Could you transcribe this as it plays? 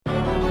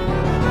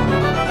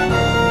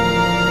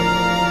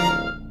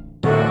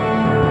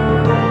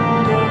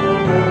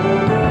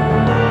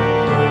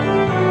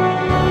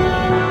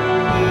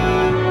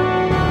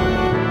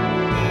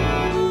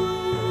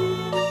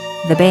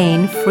the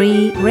Baen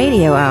Free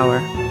Radio Hour.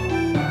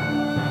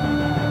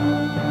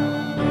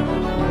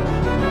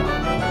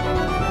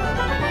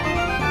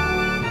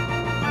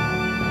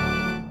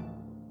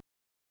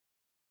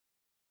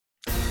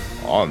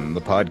 On the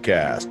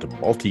podcast, a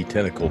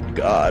multi-tentacled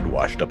god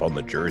washed up on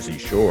the Jersey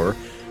Shore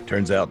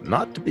turns out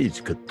not to be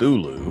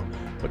Cthulhu,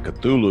 but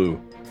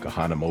Cthulhu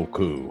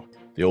Kahanamoku,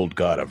 the old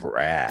god of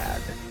Rad.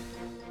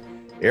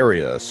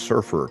 Area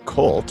surfer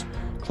cult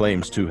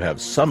claims to have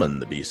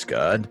summoned the beast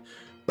god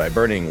by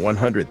burning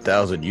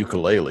 100,000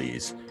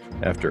 ukuleles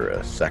after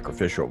a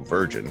sacrificial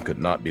virgin could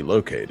not be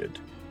located.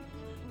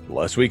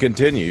 Plus, we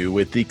continue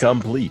with the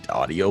complete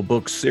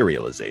audiobook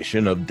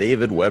serialization of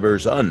David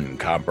Weber's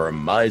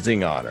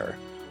Uncompromising Honor.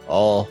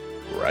 All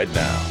right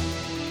now.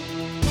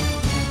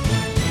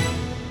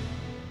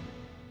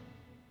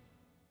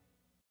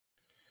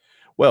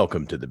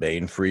 Welcome to the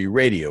Baen Free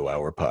Radio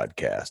Hour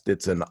podcast.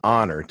 It's an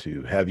honor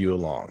to have you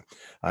along.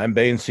 I'm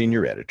Baen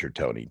Senior Editor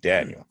Tony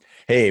Daniel.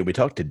 Hey, we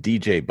talked to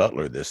DJ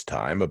Butler this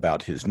time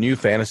about his new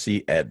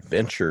fantasy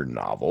adventure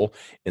novel,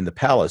 In the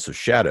Palace of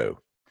Shadow.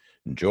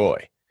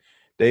 Enjoy.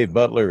 Dave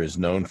Butler is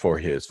known for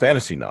his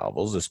fantasy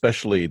novels,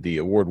 especially the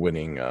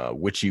award-winning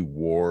Witchy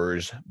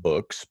Wars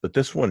books, but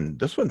this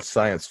one's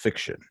science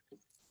fiction.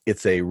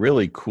 It's a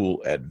really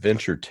cool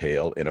adventure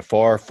tale in a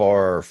far,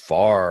 far,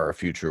 far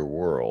future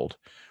world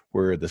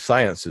where the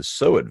science is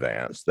so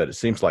advanced that it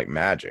seems like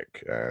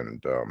magic,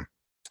 and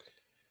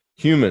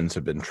humans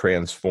have been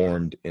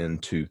transformed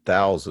into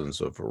thousands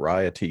of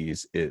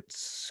varieties.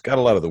 It's got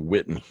a lot of the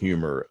wit and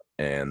humor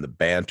and the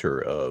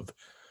banter of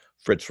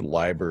Fritz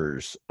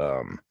Leiber's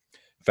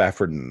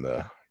Fafhryd and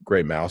the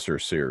Grey Mouser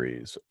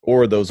series,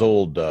 or those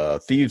old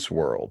Thieves'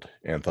 World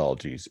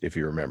anthologies, if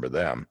you remember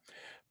them.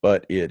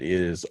 But it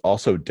is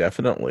also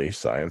definitely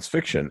science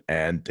fiction,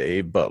 and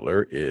Dave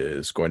Butler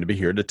is going to be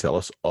here to tell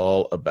us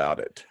all about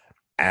it.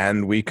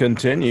 And we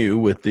continue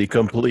with the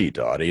complete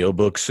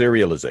audiobook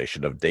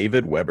serialization of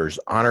David Weber's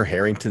Honor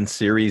Harrington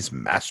series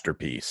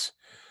masterpiece,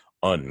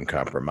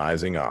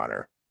 Uncompromising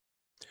Honor.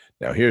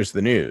 Now here's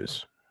the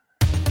news.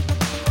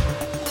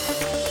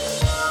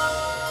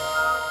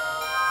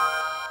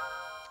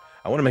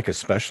 I want to make a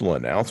special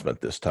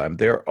announcement this time.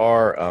 There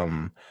are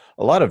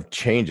a lot of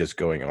changes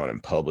going on in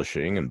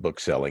publishing and book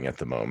selling at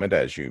the moment,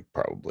 as you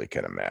probably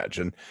can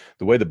imagine.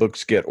 The way the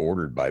books get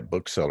ordered by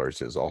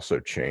booksellers is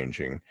also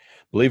changing.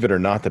 Believe it or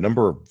not, the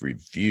number of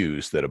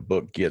reviews that a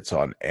book gets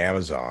on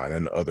Amazon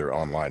and other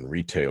online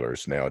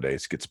retailers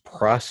nowadays gets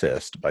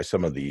processed by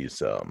some of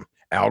these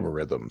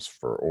algorithms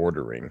for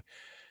ordering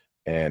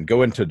and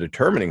go into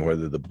determining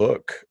whether the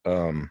book,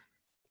 the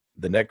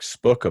next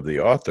book of the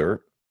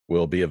author,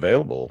 will be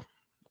available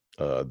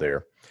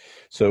there.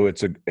 So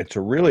it's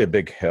a really a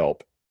big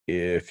help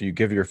if you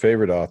give your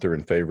favorite author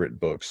and favorite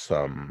books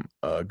some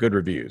good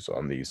reviews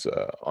on these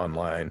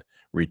online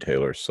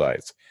retailer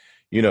sites.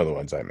 You know the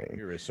ones I mean.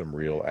 Here is some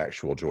real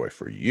actual joy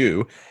for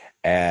you.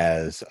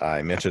 As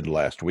I mentioned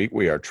last week,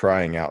 we are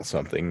trying out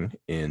something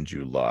in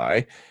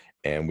July,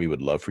 and we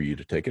would love for you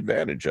to take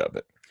advantage of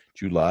it.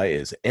 July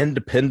is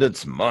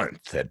Independence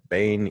Month at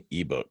Baen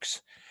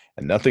eBooks,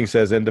 and nothing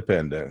says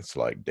independence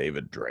like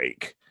David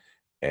Drake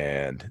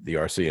and the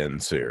RCN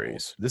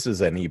series. This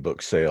is an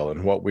ebook sale,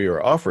 and what we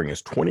are offering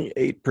is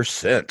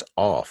 28%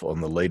 off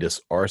on the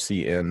latest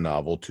RCN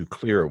novel, To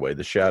Clear Away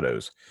the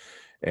Shadows.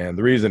 And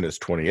the reason it's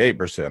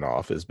 28%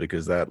 off is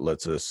because that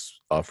lets us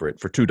offer it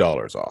for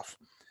 $2 off.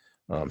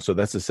 So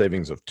that's a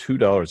savings of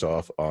 $2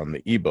 off on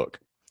the ebook.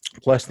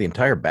 Plus, the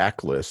entire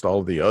backlist,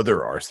 all of the other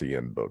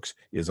RCN books,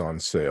 is on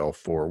sale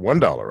for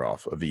 $1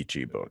 off of each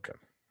ebook.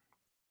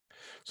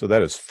 So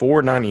that is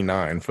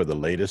 $4.99 for the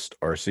latest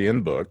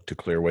RCN book, To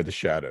Clear Away the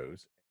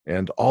Shadows.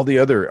 And all the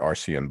other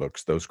RCN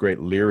books, those great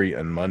Leary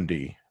and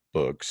Mundy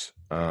books,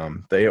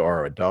 they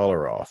are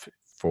 $1 off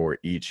for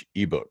each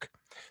ebook.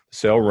 The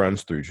sale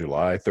runs through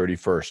July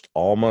 31st,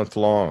 all month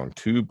long.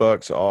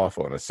 $2 off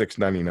on a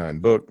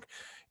 $6.99 book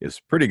is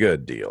a pretty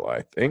good deal,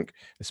 I think,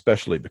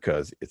 especially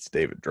because it's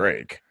David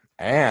Drake.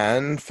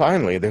 And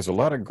finally, there's a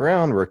lot of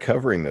ground we're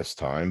covering this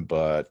time,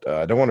 but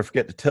I don't want to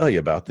forget to tell you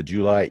about the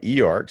July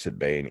e-arcs at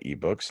Baen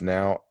eBooks.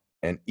 Now,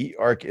 an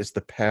e-arc is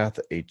the path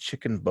a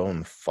chicken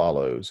bone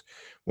follows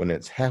when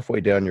it's halfway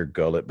down your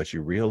gullet, but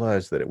you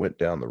realize that it went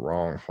down the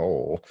wrong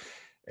hole,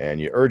 and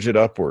you urge it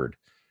upward,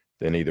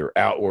 then either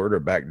outward or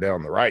back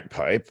down the right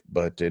pipe,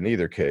 but in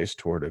either case,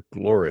 toward a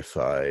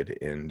glorified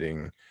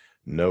ending.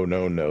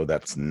 No,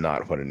 that's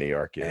not what an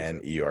e-arc is. An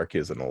e-arc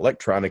is an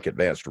electronic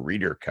advanced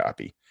reader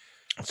copy.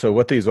 So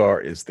what these are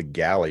is the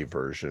galley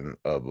version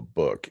of a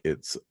book.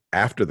 It's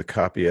after the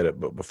copy edit,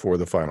 but before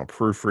the final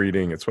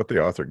proofreading. It's what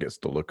the author gets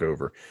to look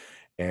over.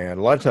 And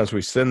a lot of times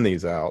we send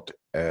these out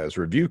as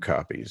review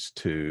copies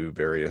to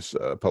various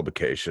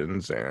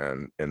publications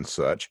and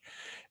such.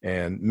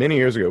 And many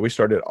years ago, we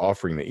started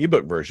offering the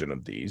ebook version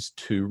of these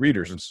to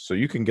readers. And so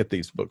you can get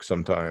these books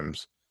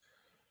sometimes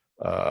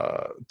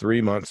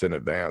 3 months in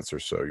advance or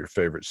so. Your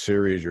favorite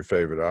series, your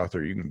favorite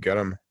author, you can get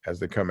them as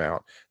they come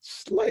out.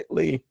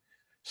 Slightly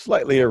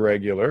slightly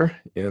irregular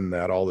in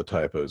that all the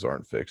typos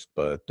aren't fixed,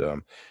 but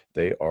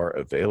they are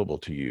available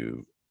to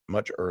you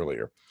much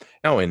earlier.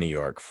 Now in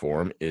e-arc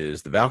form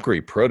is The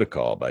Valkyrie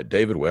Protocol by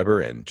David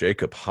Weber and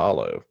Jacob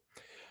Hollow.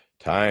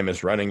 Time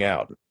is running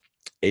out.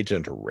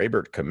 Agent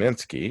Raybert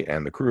Kaminsky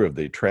and the crew of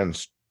the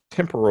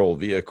temporal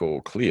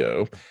vehicle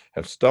Clio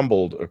have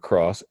stumbled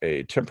across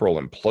a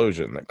temporal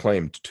implosion that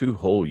claimed two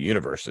whole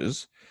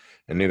universes,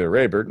 and neither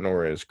Raybert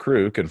nor his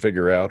crew can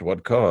figure out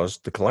what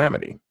caused the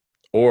calamity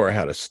or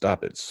how to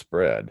stop its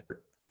spread.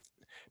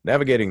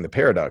 Navigating the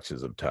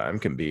paradoxes of time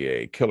can be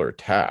a killer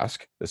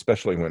task,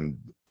 especially when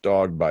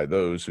dogged by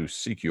those who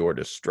seek your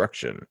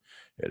destruction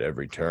at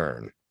every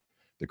turn.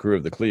 The crew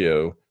of the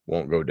Clio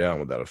won't go down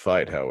without a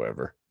fight,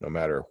 however, no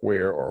matter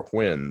where or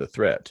when the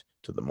threat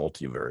to the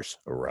multiverse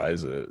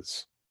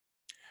arises.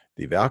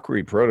 The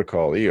Valkyrie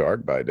Protocol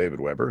e-arc by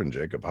David Weber and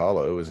Jacob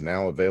Hollow is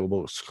now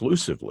available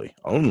exclusively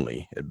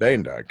only at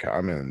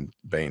Baen.com and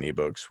Baen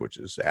eBooks, which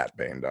is at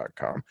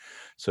Baen.com.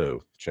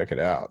 So check it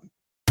out.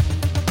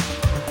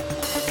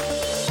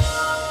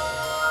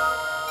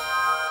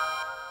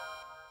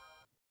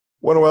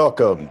 Want to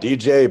welcome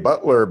DJ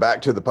Butler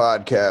back to the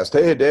podcast.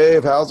 Hey,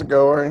 Dave, how's it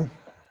going?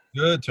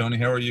 Good, Tony.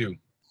 How are you?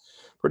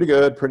 Pretty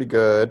good, pretty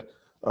good.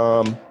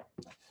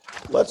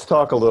 Let's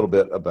talk a little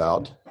bit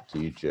about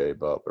DJ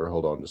Butler.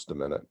 Hold on just a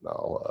minute.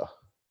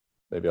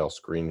 Maybe I'll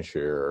screen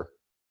share.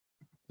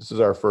 This is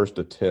our first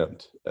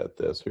attempt at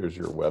this. Here's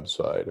your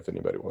website if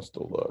anybody wants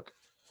to look.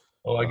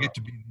 Oh, I get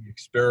to be the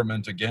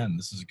experiment again.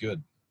 This is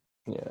good.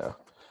 Yeah.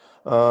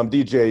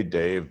 DJ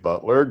Dave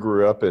Butler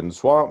grew up in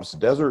swamps,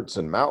 deserts,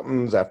 and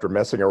mountains. After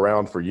messing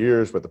around for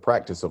years with the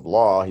practice of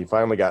law, he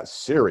finally got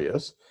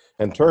serious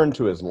and turned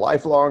to his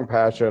lifelong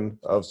passion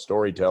of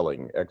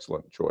storytelling.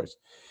 Excellent choice.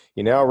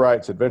 He now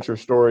writes adventure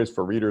stories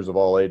for readers of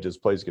all ages,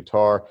 plays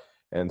guitar,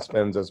 and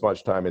spends as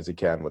much time as he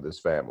can with his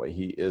family.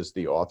 He is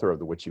the author of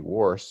the Witchy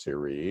War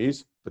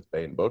series with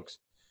Baen Books,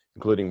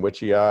 including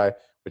Witchy Eye,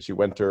 Witchy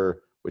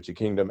Winter, Witchy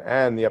Kingdom,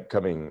 and the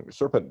upcoming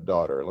Serpent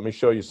Daughter. Let me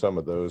show you some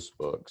of those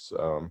books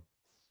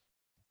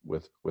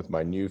with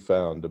my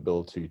newfound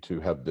ability to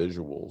have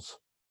visuals.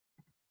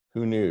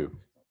 Who knew?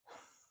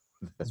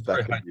 That's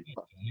very high.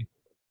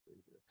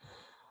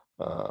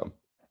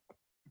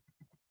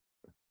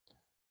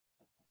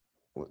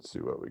 Let's see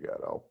what we got.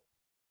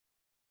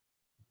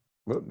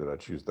 Did I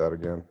choose that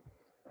again?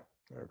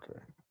 Okay,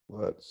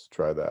 let's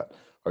try that.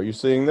 Are you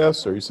seeing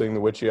this? Are you seeing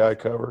the Witchy Eye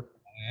cover?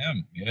 I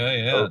am.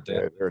 Yeah.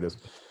 Okay, there it is.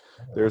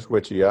 There's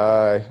Witchy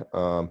Eye.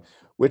 I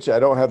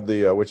don't have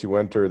the Witchy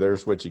Winter.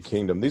 There's Witchy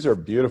Kingdom. These are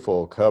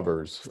beautiful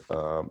covers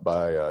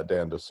by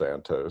Dan Dos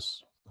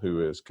Santos,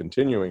 who is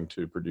continuing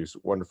to produce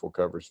wonderful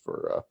covers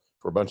for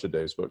a bunch of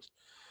Dave's books.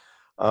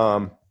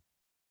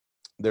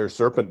 There's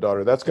Serpent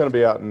Daughter. That's going to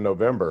be out in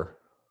November.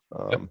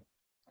 Yep.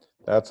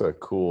 That's a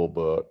cool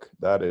book.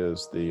 That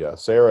is the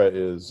Sarah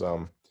is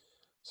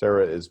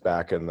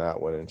back in that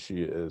one, and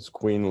she is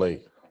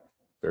queenly,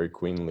 very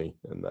queenly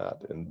in that,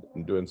 and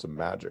doing some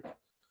magic.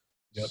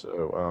 Yep.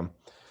 So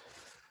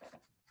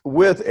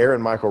with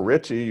Aaron Michael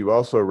Ritchie, you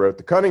also wrote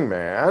The Cunning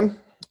Man,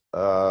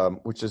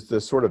 which is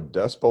this sort of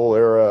Dust Bowl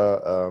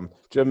era.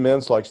 Jim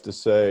Mintz likes to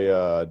say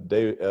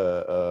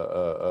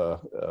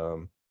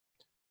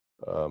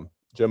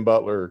Jim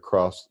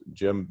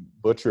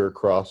Butcher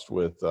crossed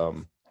with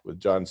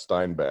John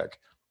Steinbeck.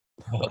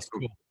 Oh, that's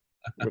cool.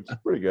 Which is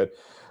pretty good.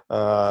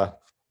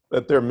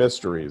 But they're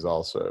mysteries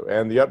also.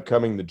 And the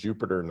upcoming The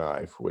Jupiter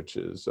Knife, which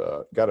is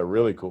got a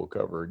really cool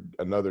cover,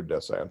 another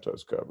Dos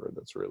Santos cover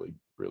that's really,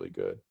 really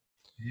good.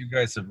 You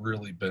guys have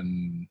really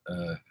been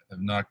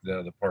have knocked it out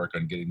of the park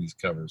on getting these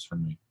covers for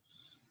me.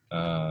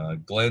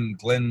 Don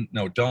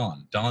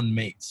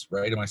Mates,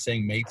 right? Am I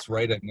saying Mates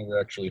right? I've never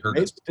actually heard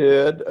Mates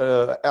did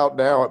out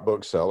now at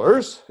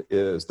booksellers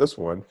is this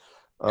one.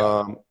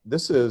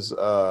 This is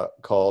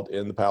called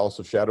In the Palace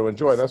of Shadow and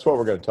Joy. And that's what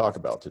we're going to talk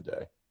about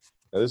today.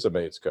 Now, this is a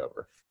Mates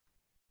cover.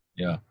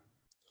 Yeah.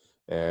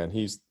 And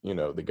he's,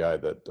 the guy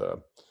that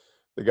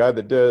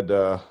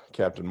did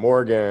Captain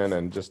Morgan,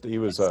 and just he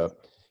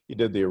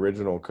did the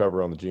original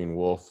cover on the Gene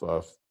Wolfe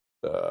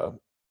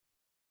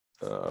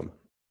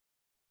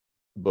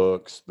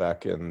books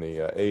back in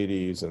the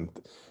 80s, and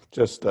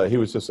just he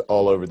was just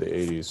all over the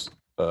 80s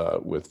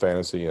with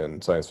fantasy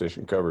and science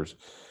fiction covers.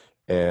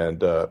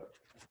 And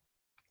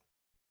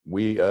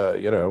we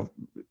don't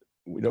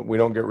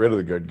get rid of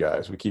the good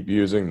guys. We keep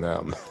using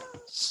them.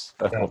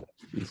 So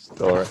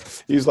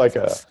he's like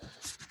an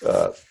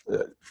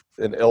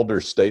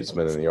elder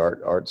statesman in the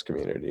arts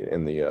community,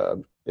 in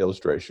the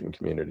illustration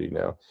community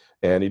now.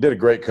 And he did a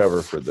great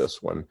cover for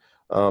this one.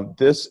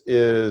 This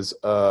is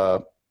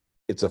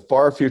it's a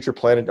far future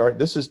planet art.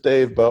 This is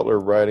Dave Butler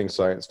writing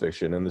science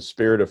fiction in the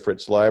spirit of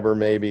Fritz Leiber,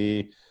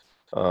 maybe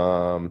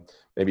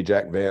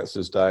Jack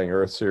Vance's Dying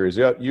Earth series.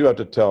 You have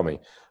to tell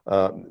me.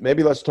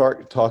 Maybe let's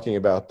start talking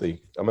about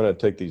I'm going to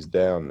take these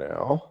down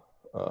now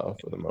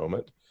for the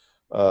moment.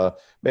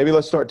 Maybe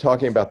let's start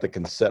talking about the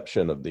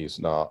conception of this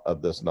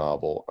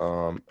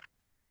novel.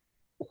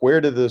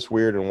 Where did this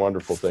weird and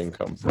wonderful thing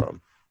come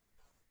from?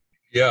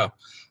 Yeah.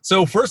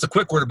 So first, a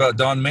quick word about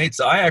Don Mates.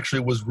 I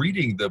actually was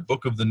reading the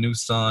Book of the New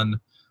Sun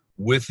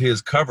with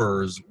his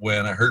covers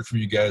when I heard from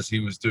you guys he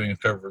was doing a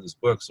cover for this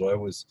book. So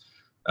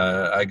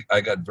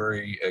I got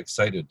very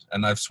excited,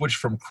 and I've switched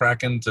from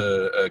Kraken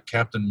to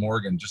Captain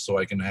Morgan just so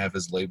I can have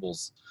his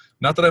labels.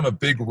 Not that I'm a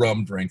big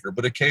rum drinker,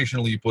 but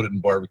occasionally you put it in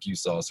barbecue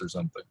sauce or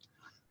something.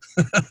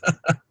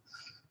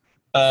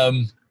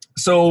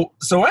 So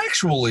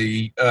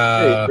actually,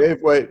 Hey,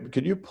 Dave, wait.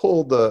 Could you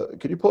pull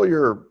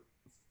your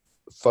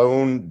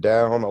phone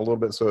down a little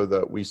bit so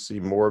that we see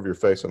more of your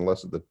face and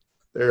less of the?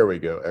 There we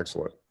go.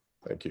 Excellent.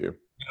 Thank you.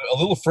 a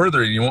little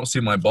further, and you won't see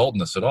my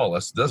baldness at all.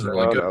 That's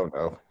really good.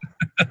 No.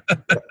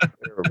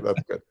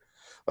 That's good.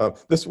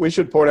 We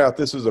should point out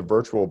this is a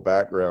virtual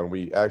background.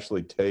 We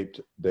actually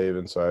taped Dave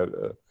inside.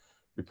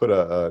 We put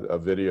a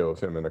video of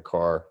him in a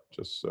car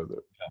just so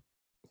that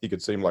he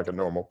could seem like a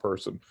normal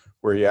person.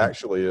 Where he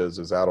actually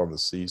is out on the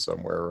sea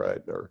somewhere,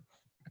 right? Or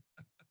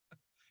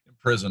in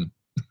prison.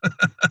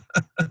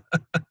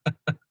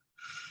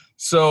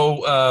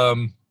 So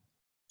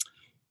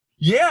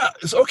yeah.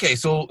 Okay.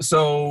 So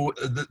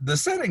the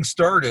setting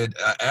started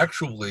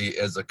actually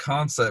as a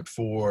concept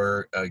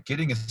for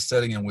getting a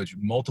setting in which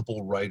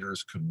multiple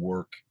writers could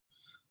work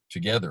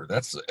together.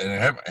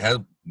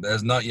 It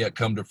has not yet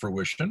come to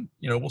fruition.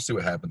 We'll see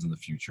what happens in the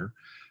future.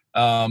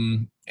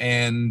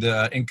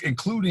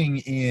 Including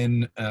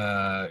in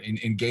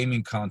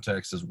gaming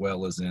context as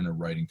well as in a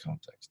writing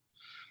context.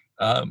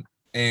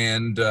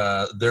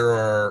 There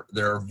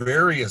are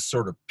various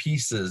sort of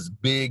pieces,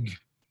 big,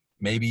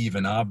 maybe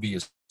even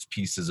obvious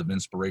pieces of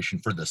inspiration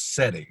for the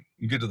setting.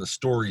 You get to the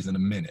stories in a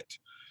minute.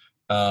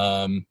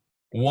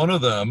 One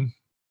of them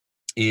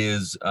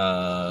is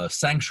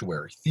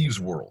Sanctuary,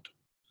 Thieves' World,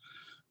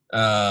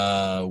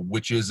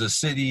 which is a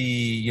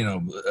city,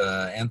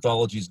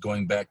 anthologies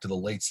going back to the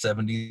late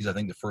 70s. I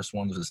think the first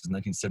one was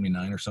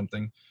 1979 or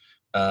something,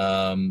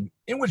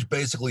 in which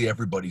basically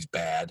everybody's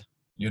bad.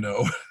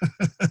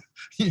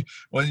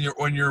 When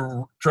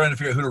you're trying to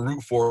figure out who to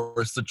root for,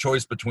 it's the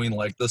choice between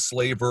like the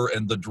slaver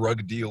and the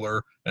drug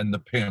dealer and the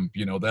pimp.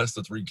 That's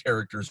the three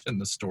characters in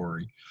the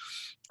story.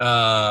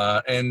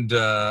 So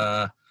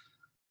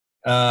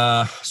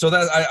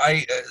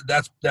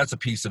that's a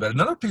piece of it.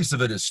 Another piece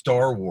of it is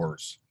Star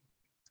Wars,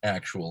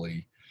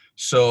 actually.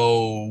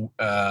 So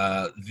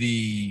I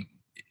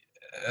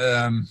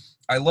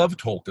love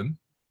Tolkien.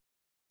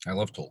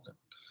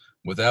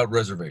 Without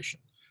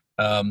reservation.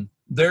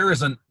 There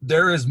is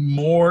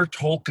more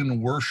Tolkien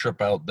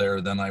worship out there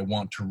than I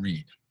want to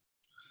read.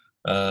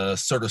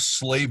 Sort of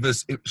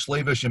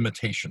slavish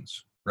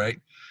imitations, right?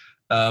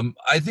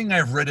 I think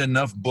I've read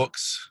enough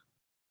books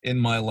in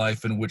my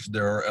life in which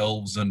there are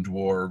elves and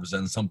dwarves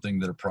and something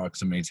that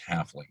approximates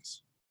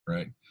halflings,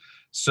 right?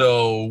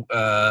 So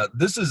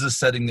this is a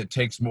setting that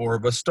takes more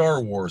of a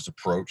Star Wars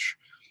approach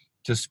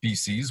to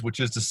species,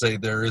 which is to say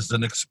there is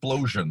an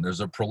explosion,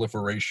 there's a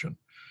proliferation.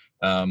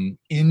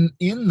 In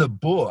the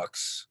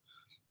books,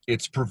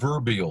 it's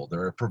proverbial.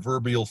 There are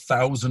proverbial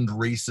 1,000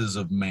 races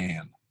of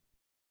man.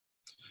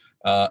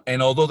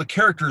 And although the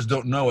characters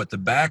don't know it, the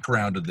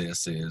background of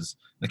this is,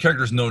 the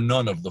characters know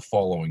none of the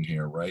following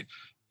here, right?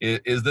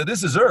 Is that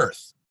this is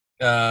Earth.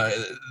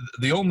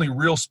 The only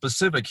real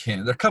specific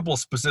hint, there are a couple of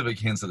specific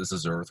hints that this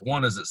is Earth.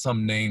 One is that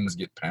some names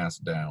get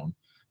passed down,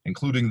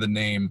 including the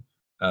name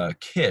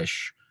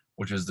Kish,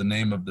 which is the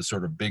name of the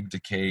sort of big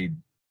decayed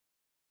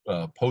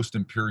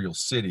post-imperial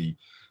city,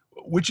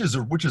 which is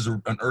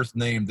an Earth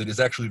name that is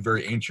actually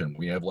very ancient.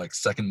 We have like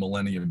 2nd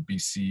millennium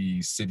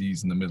BC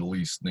cities in the Middle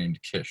East named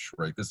Kish,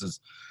 right? This is,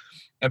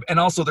 and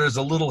also there's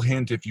a little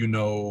hint if you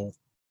know,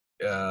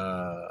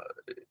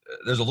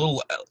 there's a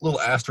little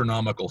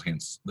astronomical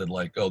hints that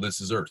like, oh,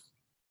 this is Earth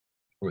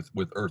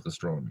with Earth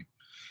astronomy.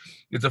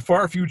 It's a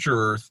far future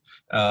Earth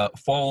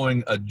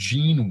following a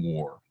gene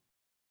war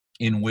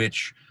in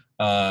which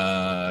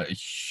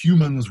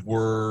humans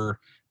were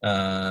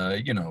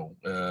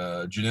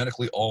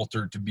genetically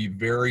altered to be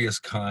various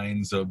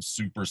kinds of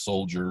super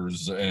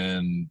soldiers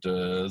and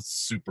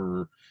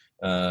super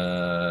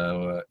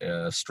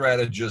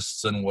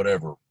strategists and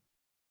whatever.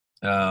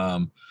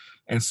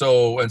 And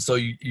so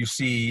you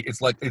see,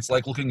 it's like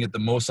looking at the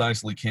Mos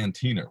Eisley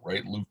cantina,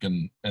 right? Luke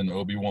and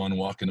Obi-Wan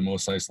walk into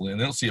Mos Eisley, and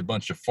they don't see a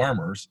bunch of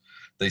farmers.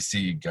 They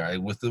see a guy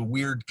with a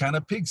weird kind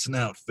of pig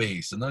snout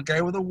face, and a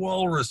guy with a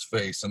walrus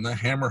face, and the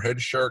hammerhead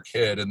shark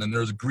head, and then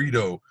there's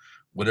Greedo,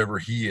 whatever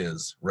he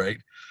is, right?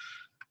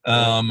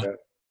 It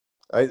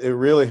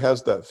really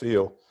has that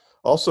feel.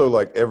 Also,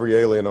 like every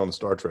alien on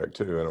Star Trek,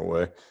 too, in a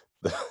way.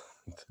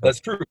 That's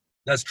true.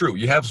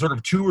 You have sort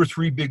of 2 or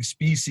 3 big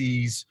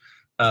species.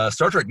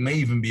 Star Trek may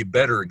even be a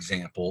better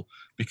example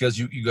because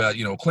you got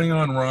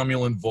Klingon,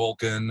 Romulan,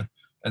 Vulcan,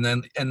 and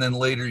then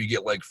later you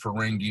get like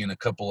Ferengi and a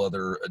couple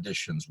other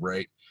additions,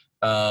 right?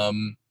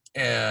 So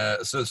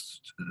it's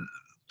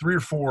 3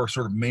 or 4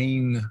 sort of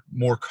main,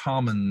 more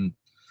common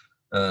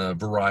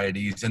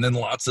varieties, and then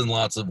lots and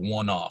lots of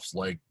one-offs,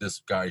 like this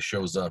guy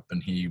shows up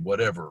and he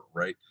whatever,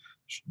 right?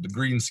 The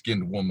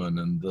green-skinned woman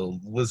and the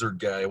lizard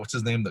guy, what's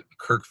his name that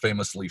Kirk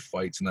famously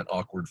fights in that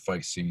awkward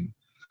fight scene?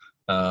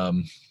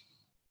 Um,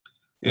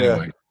 Yeah,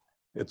 anyway,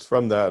 it's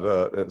from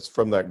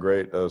that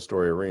great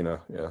story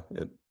Arena. Yeah,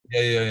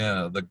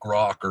 yeah, the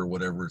Grok or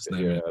whatever its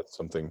name is. it's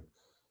something.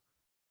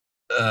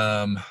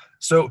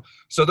 So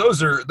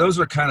those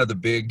are kind of the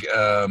big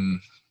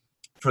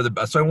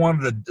so I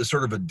wanted a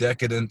sort of a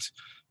decadent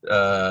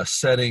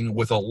setting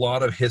with a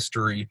lot of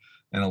history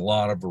and a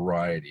lot of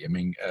variety. I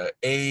mean,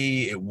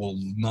 it will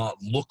not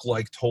look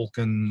like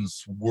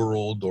Tolkien's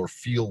world or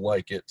feel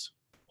like it,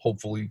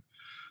 hopefully.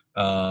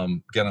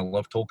 Again, I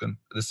love Tolkien.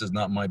 This is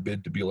not my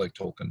bid to be like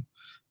Tolkien.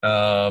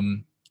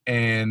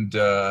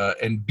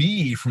 And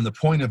B, from the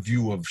point of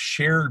view of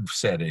shared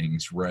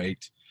settings,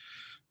 right?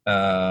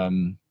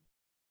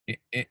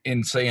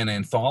 In say an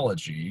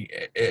anthology,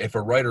 if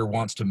a writer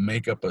wants to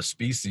make up a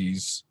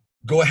species,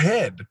 go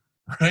ahead,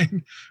 right?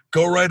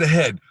 Go right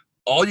ahead.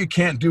 All you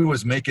can't do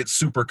is make it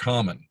super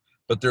common,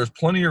 but there's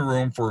plenty of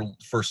room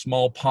for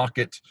small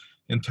pocket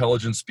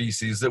intelligent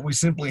species that we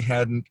simply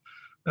hadn't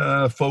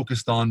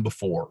focused on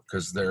before,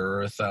 because there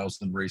are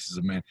 1,000 races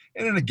of man.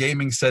 And in a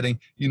gaming setting,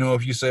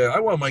 if you say, I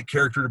want my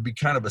character to be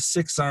kind of a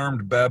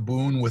 6-armed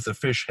baboon with a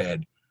fish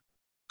head,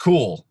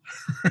 cool.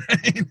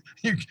 Right?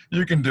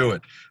 You can do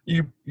it.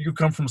 You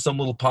come from some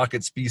little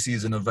pocket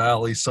species in a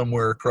valley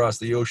somewhere across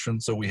the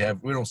ocean, so we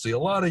don't see a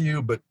lot of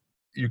you, but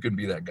you can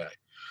be that guy.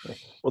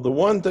 Well, the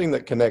one thing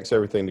that connects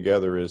everything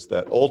together is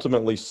that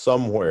ultimately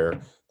somewhere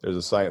there's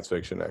a science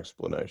fiction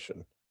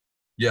explanation.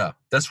 Yeah,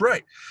 that's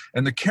right.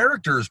 And the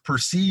characters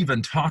perceive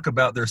and talk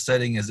about their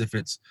setting as if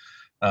it's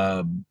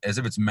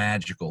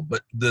magical,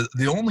 but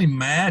the only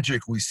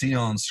magic we see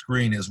on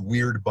screen is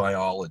weird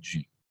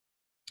biology.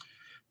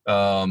 So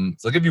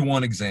I'll give you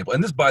one example.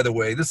 And this, by the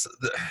way,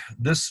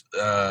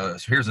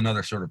 here's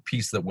another sort of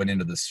piece that went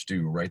into the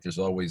stew, right? There's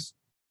always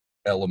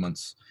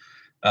elements.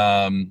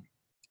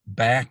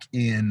 Back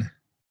in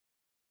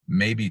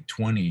maybe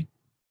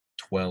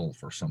 2012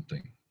 or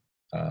something,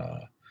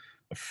 a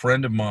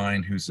friend of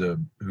mine who's a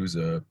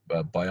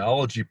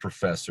biology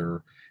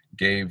professor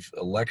gave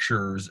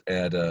lectures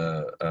at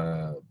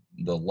the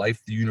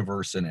Life, the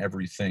Universe, and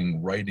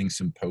Everything writing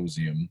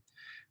symposium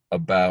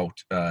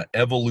about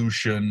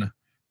evolution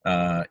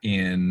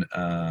in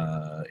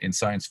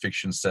science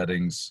fiction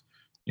settings.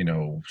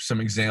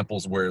 Some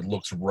examples where it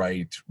looks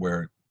right,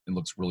 where it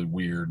looks really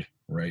weird,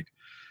 right?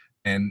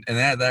 And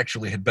that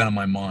actually had been on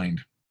my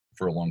mind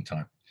for a long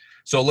time.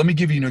 So let me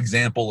give you an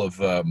example of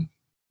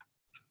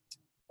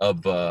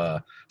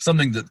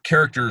something that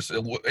characters,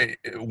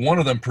 one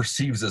of them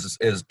perceives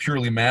as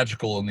purely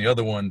magical, and the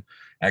other one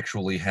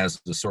actually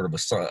has a sort of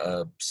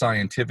a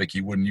scientific,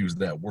 you wouldn't use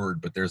that word,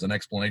 but there's an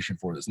explanation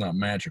for it. It's not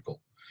magical.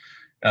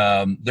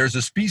 There's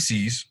a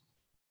species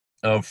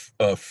of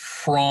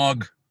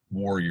frog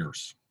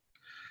warriors,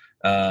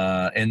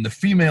 and the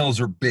females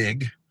are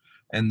big,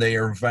 and they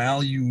are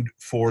valued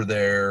for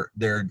their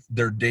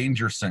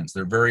danger sense.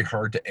 They're very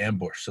hard to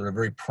ambush, so they're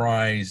very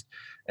prized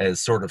as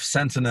sort of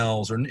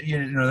sentinels, or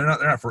they're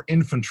not for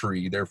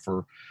infantry. They're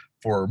for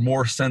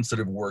more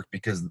sensitive work,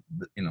 because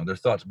they're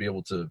thought to be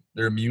able to.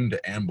 They're immune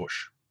to ambush.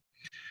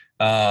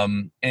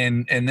 And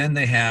then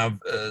they have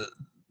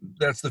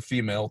that's the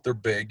female. They're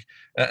big,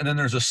 and then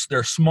there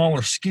are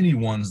smaller, skinny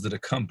ones that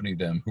accompany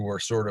them, who are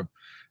sort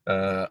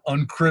of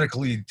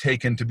uncritically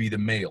taken to be the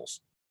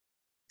males.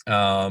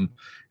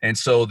 And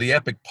so the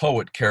epic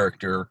poet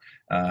character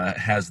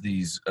has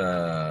these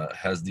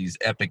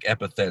epic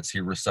epithets he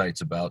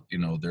recites about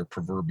their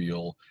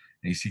proverbial,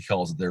 and he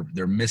calls it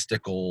their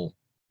mystical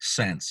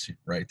sense,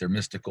 right? Their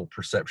mystical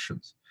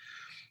perceptions.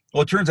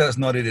 Well, it turns out it's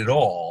not it at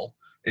all.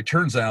 It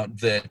turns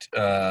out that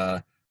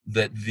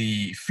that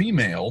the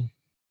female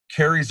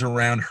carries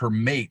around her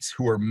mates,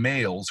 who are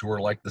males, who are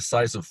like the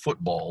size of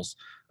footballs,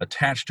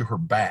 attached to her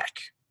back.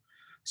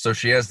 So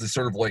she has this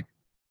sort of like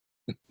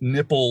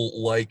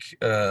nipple like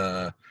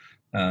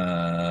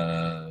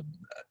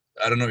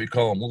I don't know what you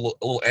call them,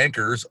 little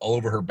anchors all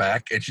over her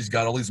back, and she's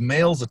got all these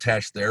males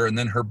attached there, and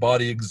then her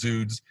body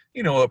exudes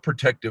a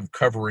protective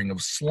covering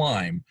of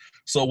slime.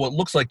 So what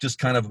looks like just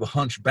kind of a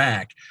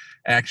hunchback,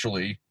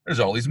 actually there's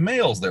all these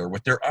males there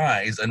with their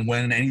eyes, and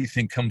when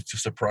anything comes to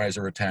surprise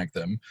or attack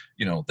them,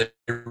 they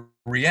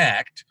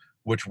react,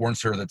 which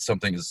warns her that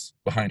something is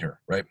behind her,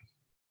 right?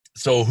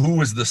 So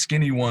who is the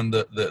skinny one,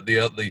 the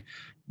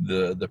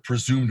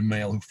presumed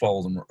male who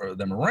follows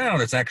them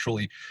around? It's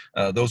actually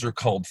those are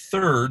called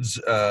thirds,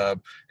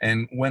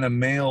 and when a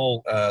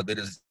male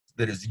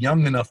that is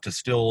young enough to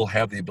still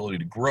have the ability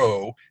to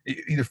grow, it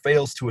either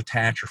fails to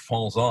attach or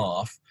falls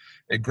off,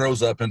 it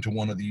grows up into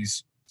one of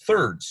these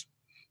thirds.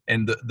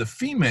 And the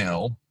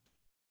female,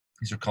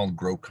 these are called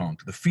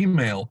groconch. The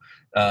female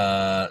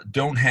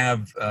don't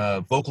have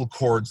vocal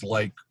cords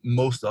like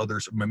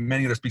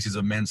many other species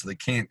of men, so they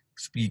can't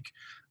speak.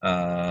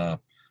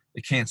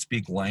 They can't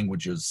speak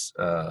languages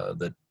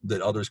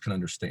that others can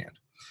understand.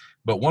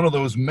 But one of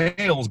those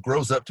males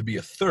grows up to be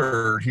a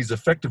third. He's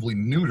effectively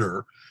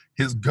neuter.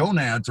 His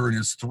gonads are in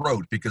his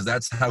throat, because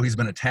that's how he's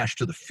been attached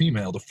to the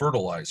female to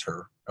fertilize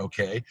her.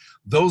 Okay,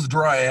 those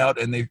dry out,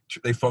 and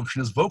they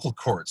function as vocal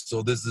cords.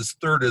 So this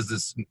third is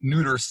this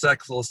neuter,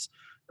 sexless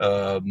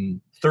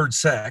third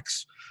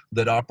sex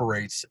that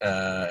operates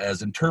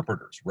as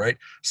interpreters, right?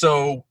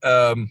 So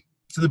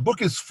the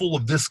book is full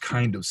of this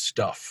kind of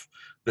stuff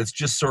that's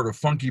just sort of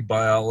funky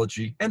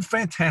biology and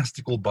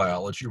fantastical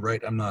biology,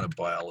 right? I'm not a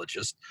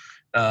biologist,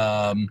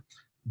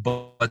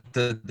 but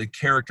the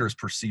characters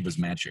perceive as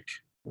magic.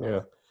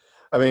 Yeah.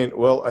 I mean,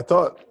 well, I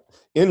thought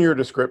in your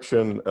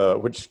description,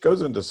 which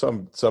goes into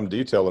some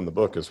detail in the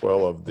book as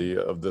well of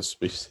this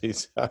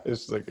species, I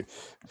was thinking,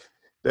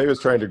 David's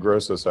trying to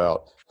gross us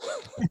out.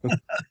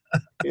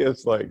 He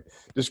is like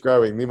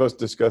describing the most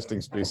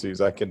disgusting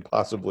species I can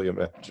possibly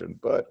imagine.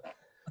 But,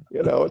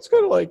 it's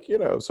kind of like,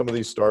 some of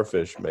these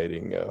starfish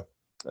mating,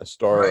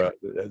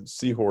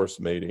 seahorse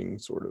mating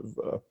sort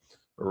of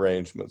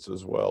arrangements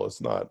as well.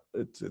 It's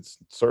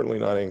certainly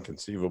not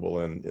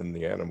inconceivable in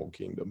the animal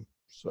kingdom.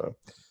 So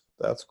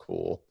that's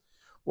cool.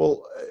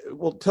 Well,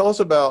 tell us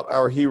about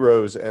our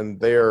heroes and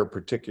their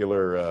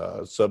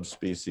particular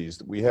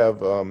subspecies. We have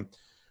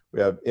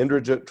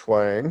Indrajit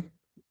Twang,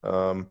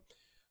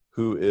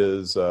 who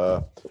is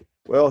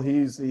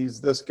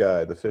he's this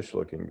guy, the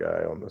fish-looking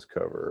guy on this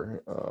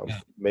cover.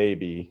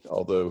 Maybe,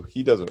 although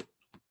he doesn't.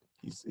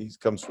 He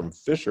comes from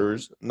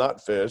fishers,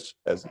 not fish,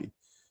 as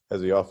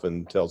he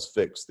often tells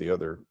Fix, the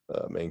other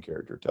main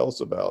character. Tell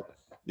us about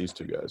these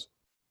two guys.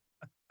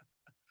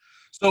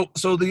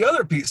 So the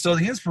other piece, so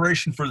the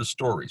inspiration for the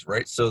stories,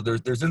 right? So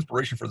there's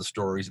inspiration for the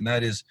stories, and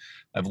that is,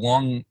 I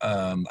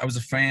was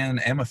a fan,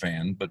 am a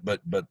fan, but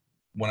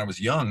when I was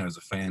young, I was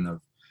a fan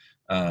of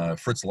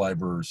Fritz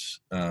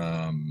Leiber's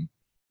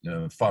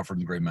Fafhryd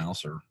and Grey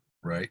Mouser,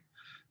 right?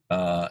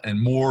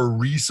 And more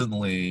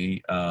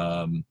recently,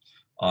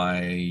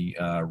 I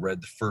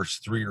read the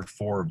first 3 or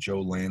 4 of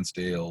Joe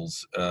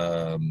Lansdale's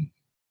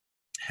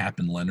Hap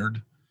and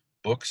Leonard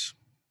books.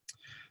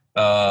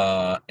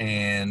 So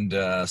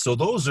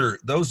those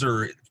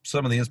are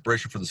some of the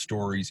inspiration for the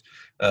stories.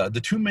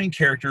 The 2 main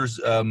characters,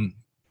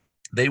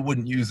 they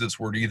wouldn't use this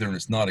word either, and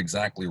it's not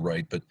exactly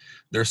right, but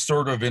they're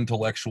sort of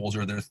intellectuals,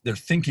 or they're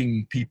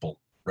thinking people,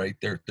 right?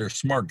 They're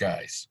smart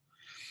guys.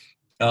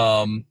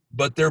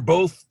 But they're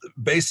both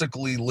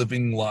basically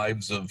living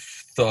lives of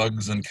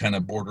thugs and kind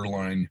of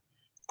borderline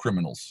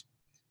criminals.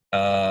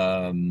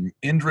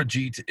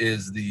 Indrajit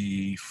is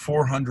the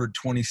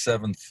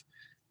 427th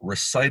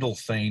recital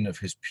thane of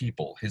his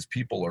people. His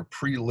people are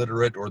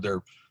pre-literate, or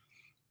they're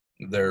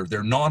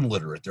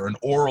non-literate. They're an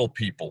oral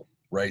people,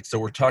 right? So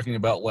we're talking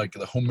about like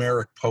the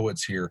Homeric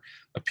poets here,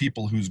 a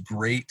people whose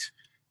great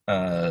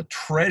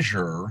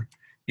treasure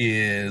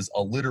is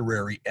a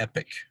literary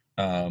epic,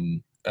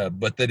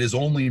 but that is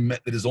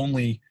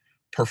only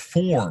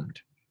performed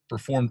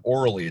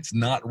orally. It's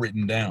not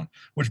written down,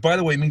 which, by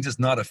the way, means it's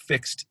not a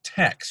fixed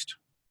text,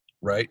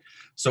 right?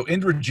 So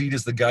Indrajit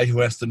is the guy who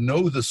has to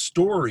know the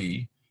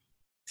story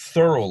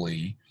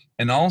thoroughly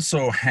and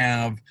also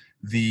have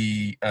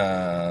the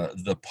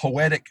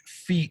poetic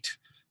feat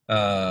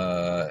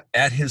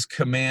at his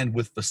command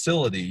with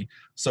facility,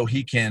 so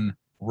he can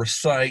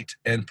recite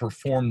and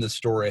perform the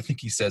story. I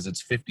think he says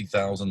it's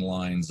 50,000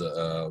 lines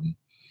at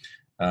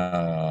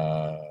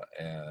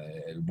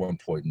one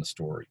point in the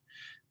story,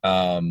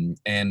 and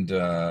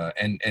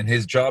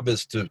his job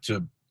is to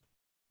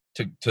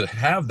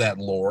have that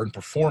lore and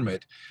perform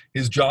it.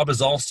 His job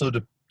is also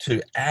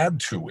to add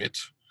to it,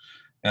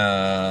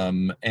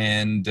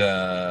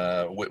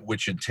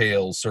 which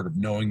entails sort of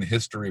knowing the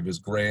history of his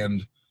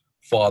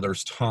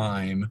grandfather's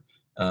time,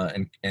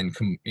 and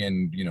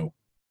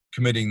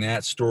committing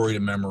that story to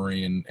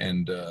memory,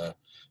 and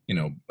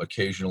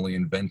occasionally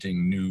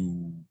inventing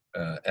new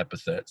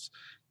epithets,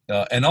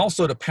 and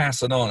also to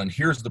pass it on. And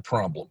here's the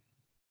problem.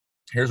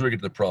 Here's where we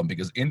get to the problem,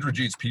 because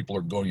Indrajit's people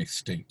are going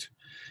extinct.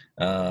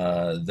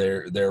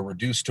 They're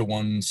reduced to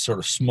one sort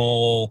of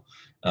small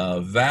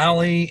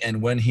valley,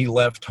 and when he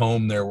left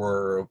home, there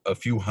were a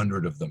few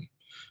hundred of them.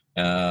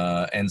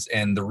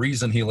 And the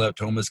reason he left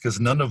home is because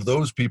none of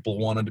those people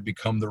wanted to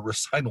become the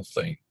recital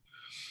thing.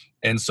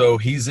 And so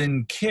he's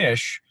in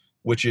Kish,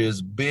 which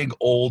is big,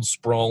 old,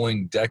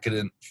 sprawling,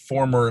 decadent,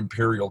 former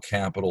imperial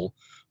capital,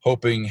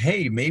 hoping,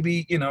 hey,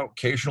 maybe,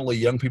 occasionally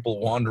young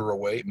people wander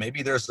away.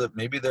 Maybe there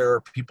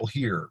are people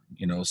here,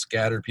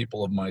 scattered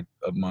people of my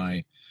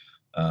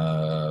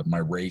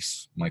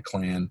race, my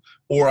clan,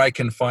 or I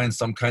can find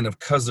some kind of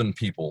cousin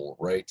people,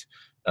 right?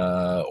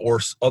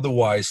 Or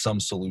otherwise some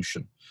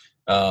solution.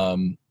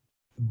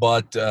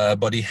 But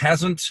he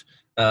hasn't,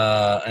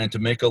 and to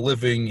make a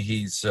living,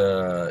 he's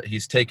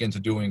taken to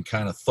doing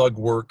kind of thug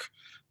work,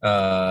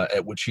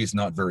 at which he's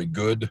not very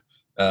good.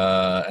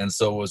 And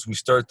so as we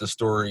start the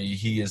story,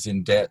 he is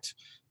in debt,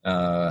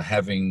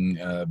 having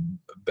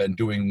been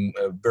doing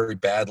very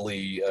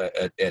badly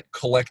at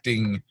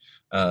collecting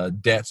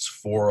debts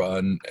for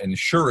an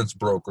insurance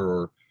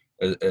broker,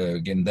 or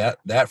again,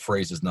 that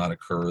phrase does not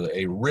occur,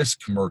 a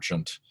risk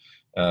merchant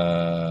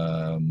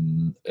of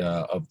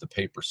the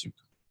paper soup.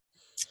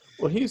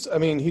 Well, he's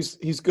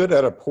good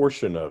at a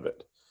portion of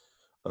it,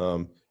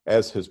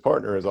 as his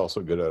partner is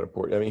also good at a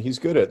portion. I mean, he's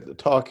good at the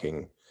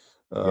talking,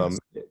 Yes.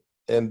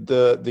 And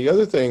the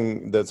other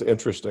thing that's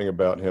interesting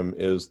about him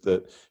is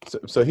that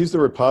so he's the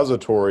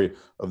repository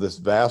of this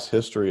vast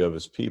history of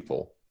his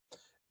people,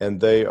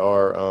 and they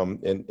are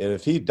and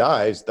if he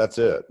dies, that's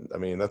it. I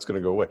mean, that's going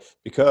to go away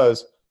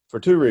because for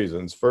two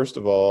reasons. First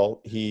of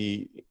all,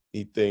 he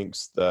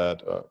thinks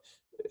that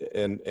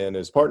and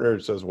his partner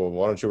says, well,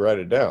 why don't you write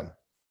it down?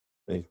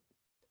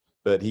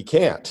 But he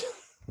can't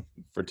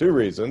for two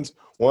reasons.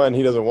 One,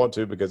 he doesn't want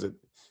to because it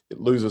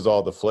loses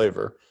all the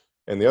flavor,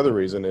 and the other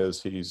reason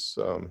is he's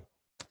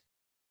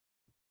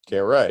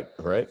can't write,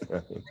 right?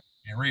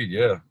 Can't read,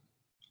 yeah.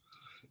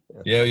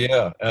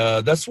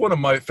 That's one of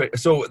my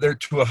so there,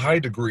 to a high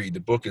degree, the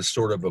book is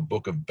sort of a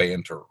book of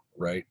banter,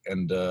 right?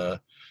 And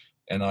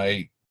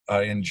I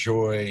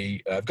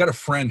enjoy. I've got a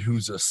friend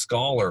who's a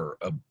scholar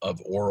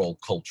of oral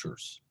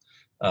cultures,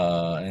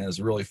 and it's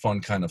really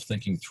fun, kind of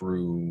thinking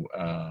through,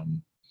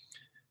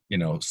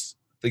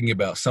 thinking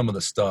about some of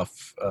the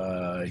stuff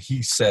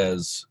he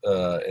says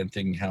and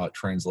thinking how it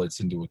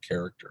translates into a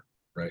character,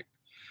 right?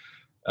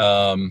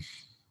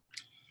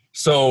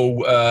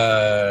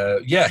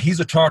 He's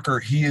a talker.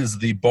 He is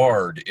the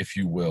bard, if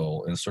you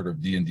will, in sort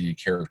of D&D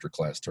character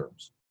class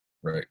terms,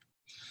 right?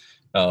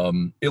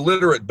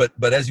 Illiterate,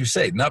 but as you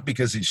say, not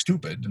because he's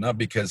stupid, not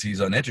because he's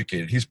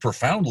uneducated. He's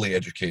profoundly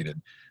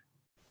educated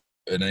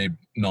in a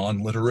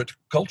non-literate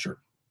culture.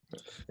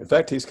 In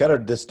fact, he's kind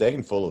of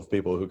disdainful of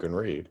people who can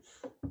read.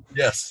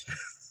 Yes,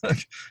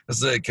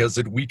 because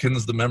it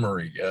weakens the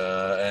memory,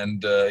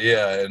 and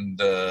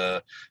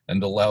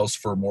allows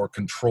for more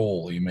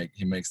control. He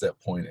makes that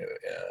point,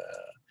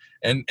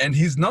 and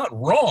he's not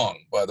wrong,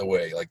 by the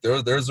way. Like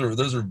those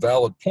are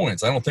valid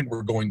points. I don't think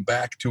we're going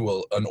back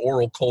to an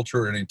oral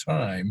culture at any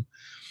time.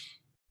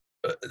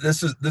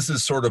 This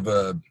is sort of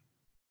a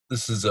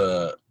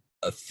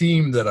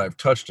theme that I've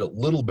touched a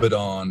little bit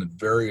on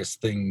various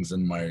things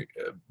in my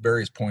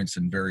various points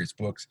in various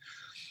books.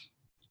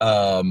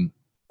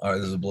 All right,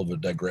 this is a little bit of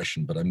a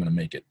digression, but I'm going to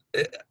make it.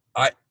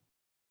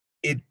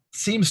 It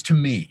seems to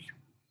me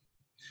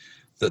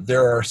that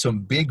there are some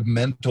big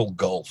mental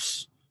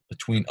gulfs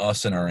between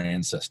us and our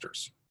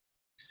ancestors.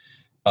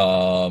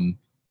 And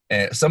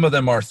some of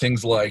them are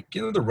things like,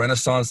 the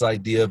Renaissance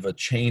idea of a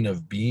chain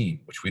of being,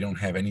 which we don't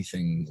have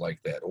anything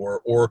like that,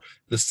 or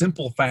the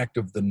simple fact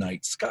of the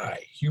night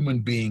sky.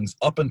 Human beings,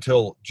 up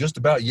until just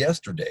about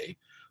yesterday,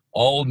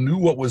 all knew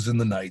what was in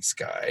the night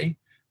sky.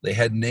 They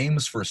had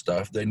names for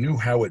stuff. They knew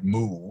how it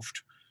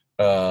moved.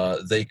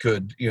 They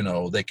could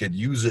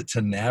use it to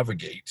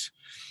navigate.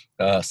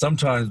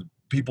 Sometimes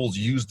people's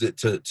used it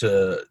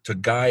to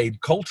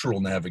guide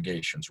cultural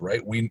navigations,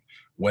 right?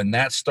 When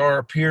that star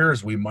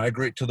appears, we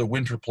migrate to the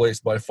winter place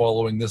by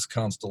following this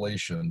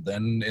constellation.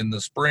 Then in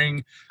the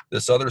spring,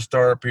 this other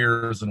star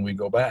appears and we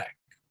go back,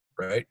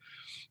 right?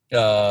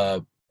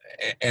 To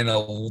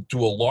a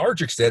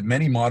large extent,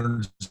 many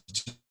moderns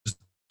just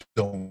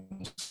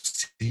don't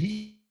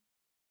see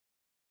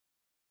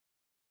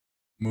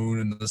moon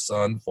and the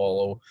sun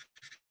follow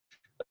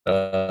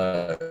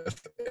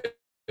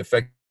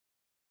effect.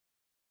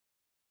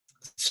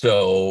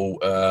 So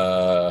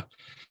drop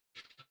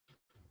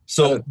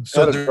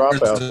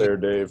out there,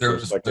 Dave, for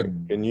a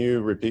second. Can you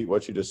repeat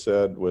what you just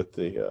said with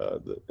the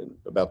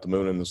about the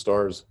moon and the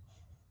stars?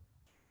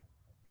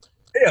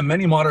 Yeah,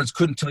 many moderns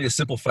couldn't tell you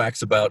simple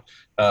facts about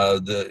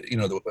that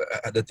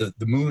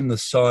the moon, the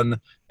sun,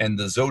 and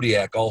the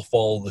zodiac all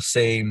follow the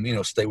same,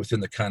 stay within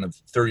the kind of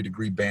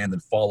 30-degree band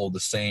and follow the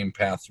same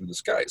path through the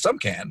sky. Some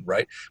can,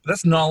 right? But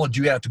that's knowledge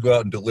you have to go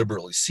out and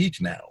deliberately seek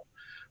now.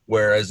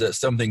 Whereas that's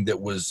something that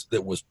was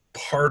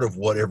part of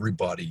what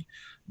everybody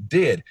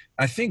did.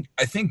 I think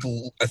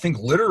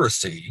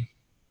literacy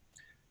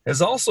has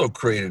also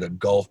created a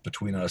gulf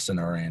between us and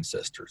our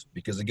ancestors,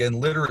 because again,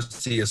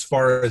 literacy, as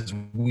far as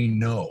we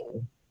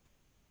know,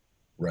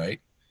 right,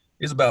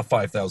 is about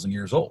 5,000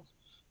 years old,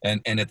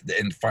 and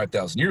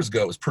 5,000 years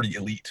ago it was pretty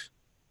elite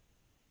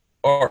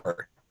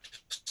art.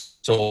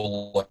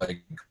 So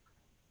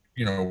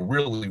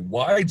really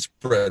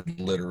widespread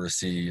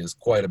literacy is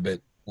quite a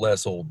bit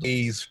less old.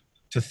 Ways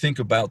to think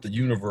about the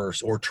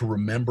universe or to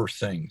remember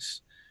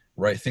things.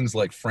 Right, things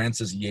like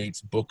Francis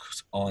Yates'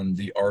 books on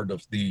the art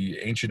of the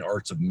ancient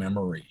arts of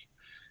memory,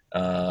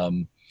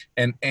 and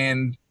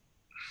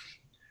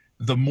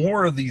the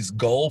more of these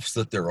gulfs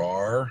that there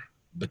are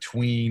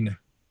between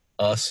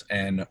us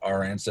and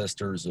our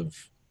ancestors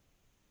of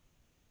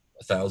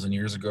 1,000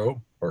 years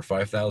ago, or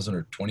 5,000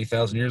 or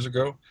 20,000 years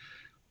ago,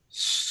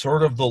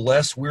 sort of the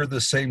less we're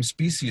the same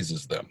species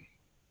as them.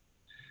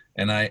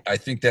 And I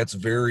think that's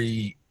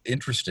very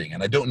interesting.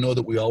 And I don't know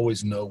that we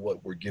always know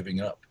what we're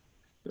giving up.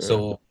 Yeah.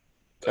 So.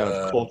 Kind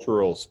of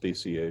cultural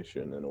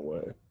speciation in a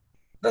way.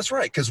 That's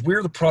right, because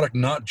we're the product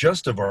not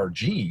just of our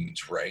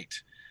genes, right,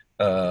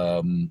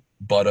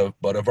 but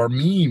of our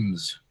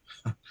memes,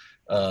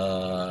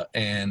 So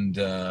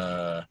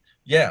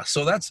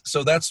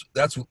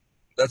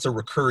that's a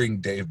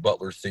recurring Dave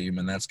Butler theme,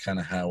 and that's kind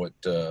of how it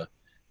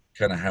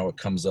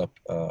comes up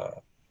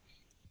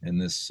in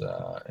this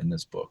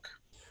book.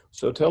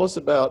 So tell us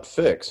about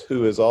Fix,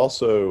 who is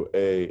also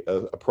a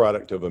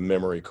product of a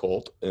memory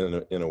cult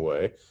in a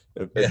way,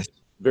 a Yes.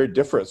 very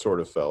different sort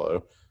of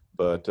fellow,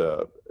 but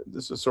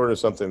this is sort of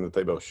something that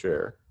they both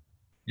share.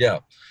 Yeah.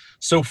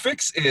 So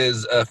Fix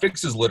is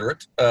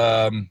literate.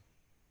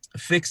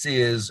 Fix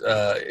is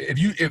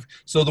if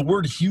so the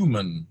word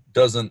human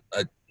doesn't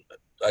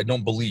I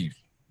don't believe,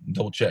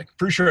 double check.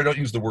 Pretty sure I don't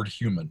use the word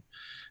human,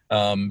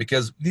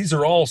 because these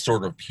are all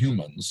sort of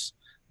humans.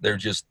 They're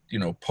just,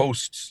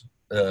 post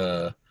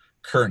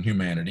current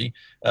humanity.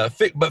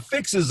 But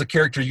Fix is a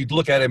character you'd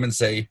look at him and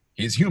say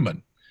he's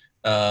human.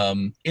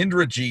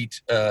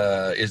 Indrajit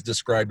is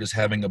described as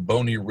having a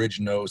bony ridge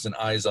nose and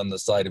eyes on the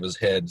side of his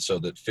head, so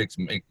that Fix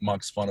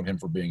mocks fun of him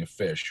for being a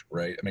fish,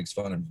 right? It makes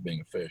fun of him for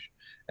being a fish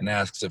and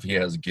asks if he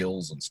has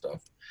gills and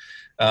stuff.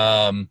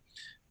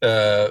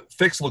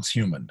 Fix looks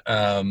human,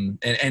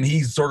 and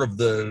he's sort of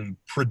the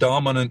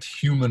predominant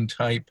human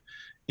type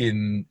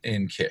in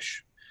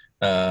Kish.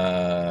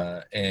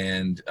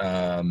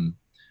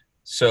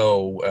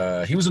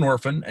 So he was an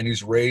orphan, and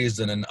he's raised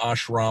in an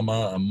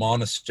ashrama, a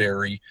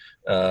monastery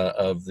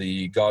of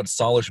the god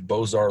Salish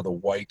Bozar the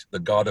White, the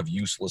god of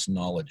useless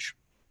knowledge.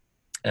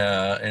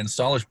 And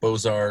Salish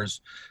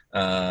Bozar's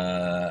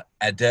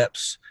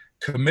adepts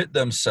commit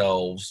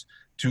themselves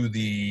to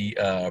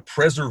the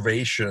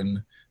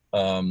preservation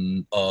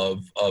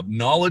of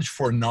knowledge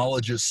for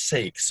knowledge's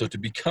sake. So to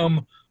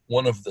become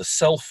one of the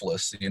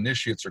selfless, the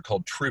initiates are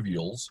called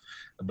trivials,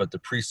 but the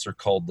priests are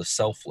called the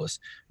selfless.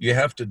 You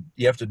have to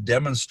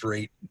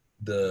demonstrate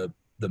the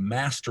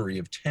mastery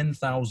of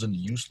 10,000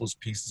 useless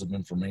pieces of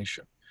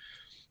information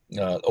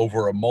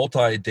over a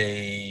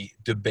multi-day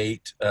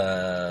debate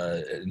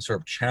and sort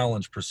of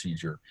challenge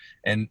procedure,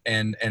 and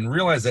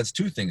realize that's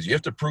two things. You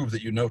have to prove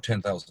that you know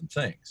 10,000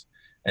 things,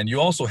 and you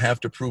also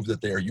have to prove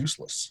that they are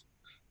useless.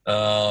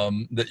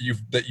 That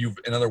you've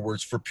in other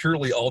words, for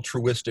purely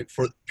altruistic,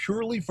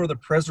 purely for the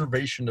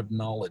preservation of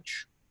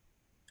knowledge,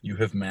 you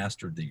have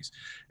mastered these.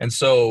 And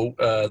so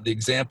the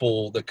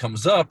example that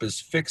comes up is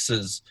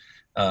Fix's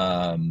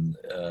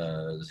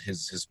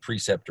his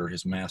preceptor,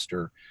 his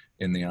master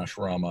in the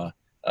ashrama,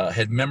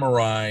 had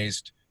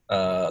memorized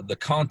the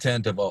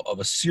content of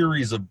a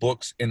series of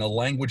books in a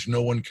language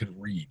no one could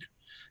read.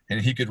 And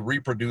he could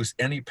reproduce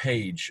any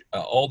page,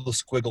 all the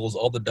squiggles,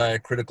 all the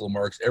diacritical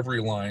marks, every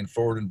line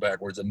forward and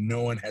backwards, and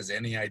no one has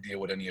any idea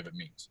what any of it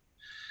means.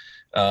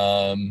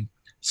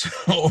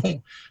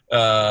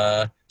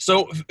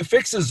 So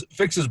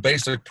Fix's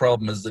basic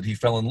problem is that he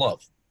fell in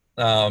love,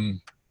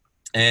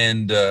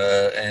 and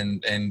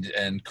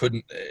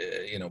couldn't,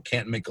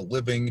 can't make a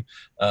living,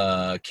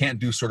 can't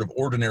do sort of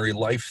ordinary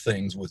life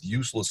things with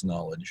useless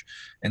knowledge,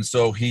 and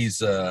so he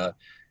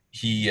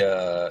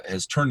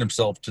has turned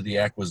himself to the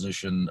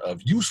acquisition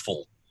of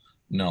useful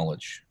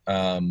knowledge.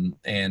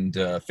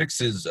 Fix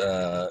is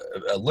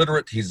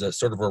illiterate. He's a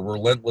sort of a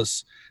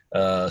relentless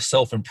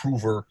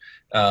self-improver.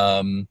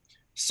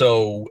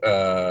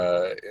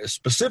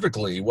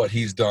 Specifically, what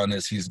he's done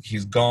is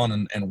he's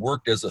gone and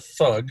worked as a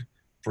thug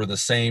for the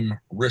same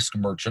risk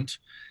merchant,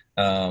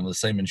 the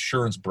same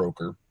insurance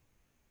broker,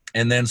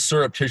 and then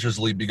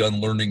surreptitiously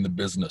begun learning the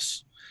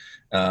business.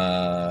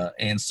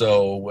 And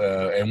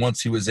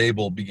once he was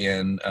able,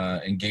 began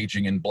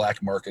engaging in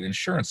black market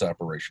insurance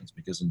operations,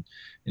 because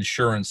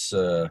insurance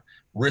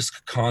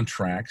risk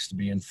contracts, to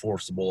be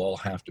enforceable, all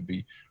have to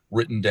be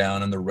written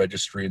down in the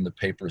registry and the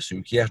papers. So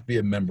you have to be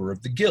a member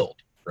of the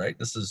guild, right?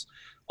 This is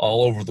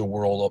all over the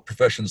world. All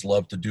professions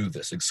love to do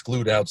this.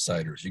 Exclude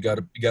outsiders. You got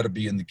to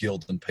be in the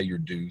guild and pay your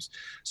dues.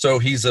 So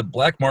he's a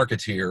black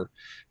marketeer.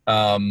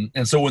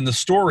 And so when the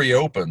story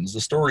opens, the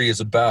story is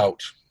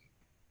about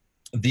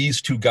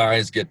these two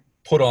guys get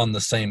put on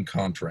the same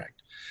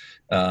contract.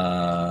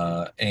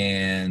 The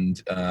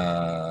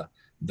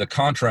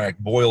contract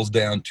boils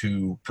down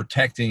to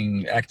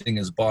acting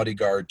as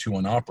bodyguard to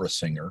an opera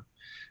singer.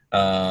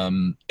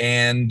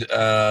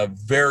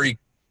 Very,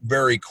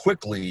 very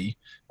quickly,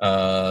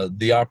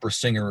 the opera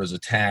singer is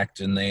attacked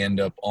and they end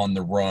up on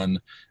the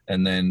run.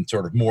 And then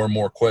sort of more and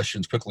more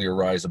questions quickly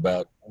arise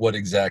about what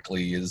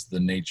exactly is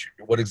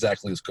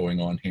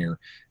going on here,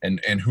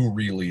 and who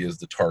really is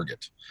the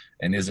target.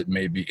 And is it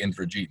maybe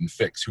Indrajit and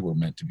Fix who are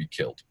meant to be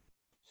killed?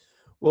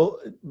 Well,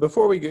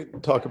 before we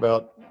talk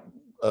about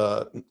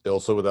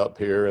Ilsa without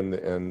Peer and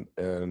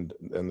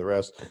the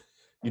rest,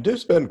 you do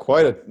spend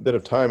quite a bit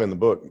of time in the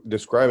book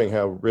describing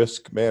how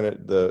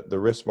the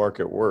risk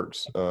market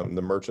works,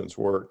 the merchants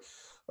work,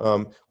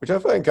 which I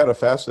find kind of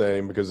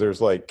fascinating, because there's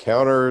like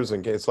counters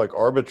and it's like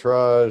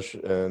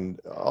arbitrage and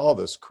all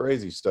this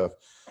crazy stuff.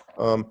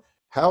 And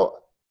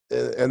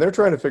they're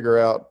trying to figure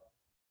out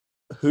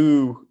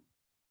who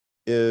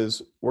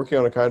is working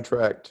on a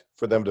contract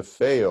for them to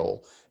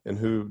fail and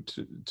who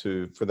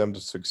for them to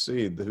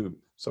succeed.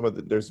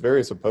 There's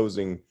various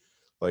opposing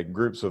like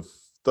groups of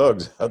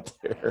thugs out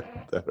there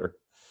that are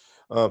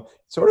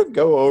sort of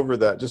go over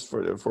that just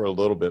for a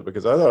little bit,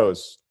 because I thought it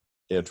was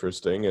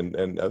interesting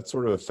and that's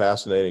sort of a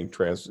fascinating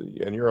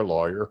and you're a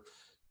lawyer.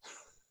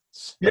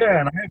 Yeah,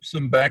 and I have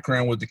some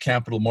background with the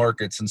capital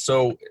markets. And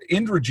so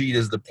Indrajit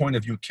is the point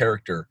of view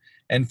character,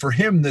 And for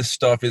him, this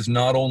stuff is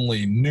not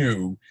only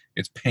new,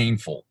 it's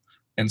painful.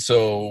 And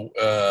so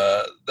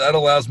that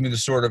allows me to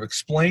sort of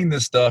explain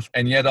this stuff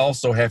and yet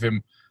also have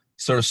him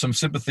sort of some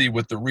sympathy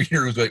with the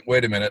reader who's like,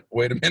 wait a minute,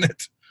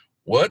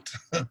 what?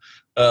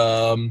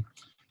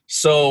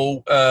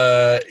 So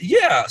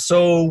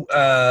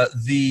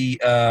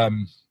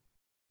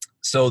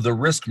the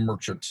risk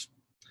merchant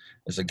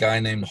is a guy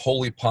named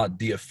Holy Pot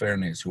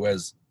Diafernes who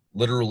has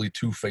literally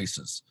two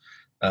faces,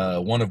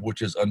 one of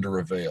which is under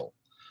a veil.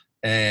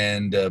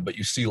 And but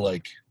you see,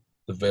 like,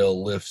 the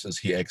veil lifts as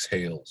he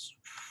exhales,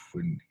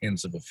 in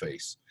hints of a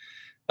face.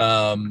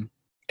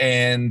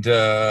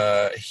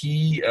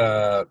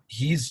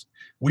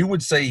 We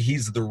would say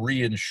he's the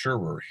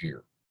reinsurer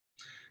here.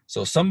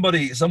 So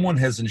someone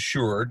has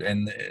insured,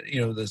 and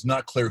there's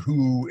not clear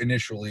who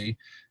initially.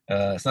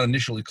 It's not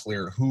initially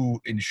clear who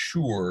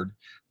insured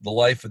the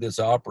life of this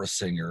opera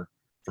singer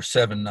for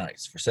 7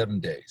 nights, for 7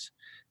 days,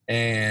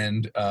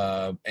 and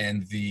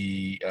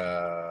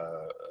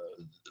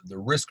the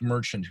risk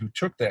merchant who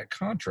took that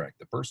contract,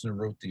 the person who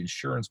wrote the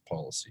insurance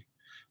policy.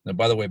 Now,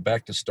 by the way,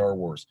 back to Star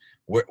Wars,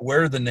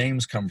 where the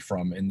names come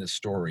from in this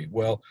story?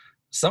 Well,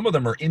 some of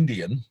them are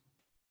Indian,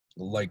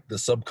 like the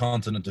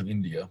subcontinent of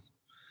India.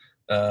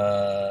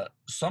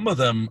 Some of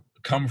them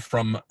come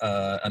from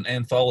an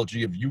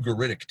anthology of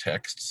Ugaritic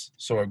texts.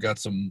 So I've got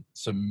some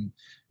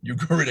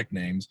Ugaritic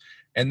names,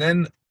 and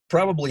then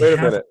probably wait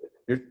a minute.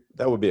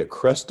 That would be a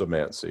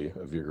crestomancy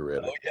of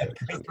Ugaritic. Oh, yeah,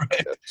 that's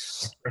right.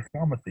 Yes.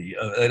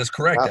 That is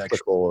correct.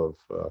 Classical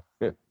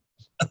actually.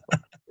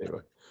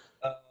 Anyway.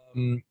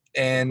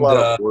 And a lot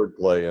of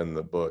wordplay in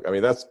the book. I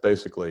mean, that's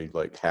basically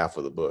like half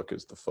of the book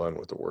is the fun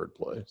with the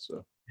wordplay.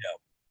 So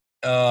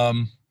yeah.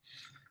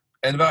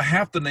 And about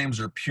half the names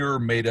are pure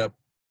made up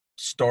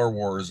Star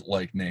Wars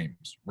like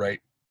names, right?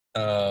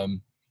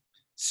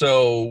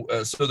 So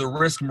the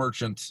risk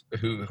merchant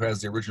who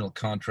has the original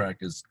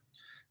contract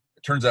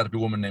turns out to be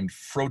a woman named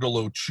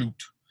Frodolo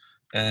Chute,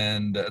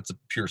 and it's a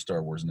pure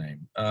Star Wars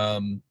name.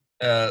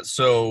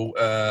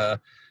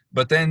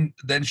 But then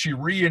she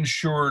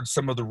reinsured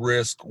some of the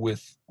risk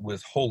with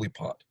Holy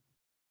Pot.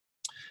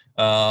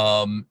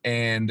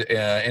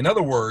 In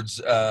other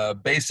words,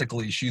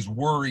 basically she's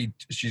worried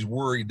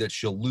that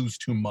she'll lose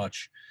too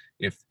much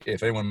if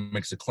anyone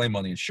makes a claim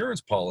on the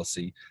insurance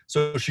policy.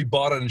 So she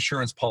bought an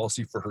insurance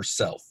policy for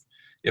herself.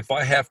 If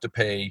I have to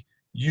pay,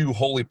 you,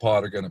 Holy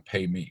Pot, are going to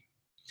pay me.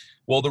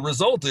 Well, the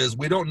result is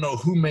we don't know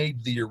who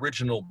made the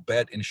original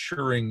bet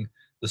insuring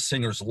the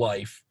singer's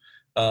life.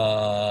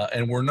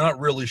 And we're not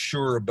really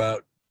sure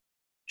about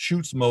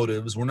Chute's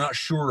motives. We're not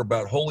sure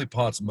about Holy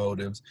Pot's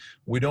motives.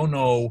 We don't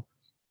know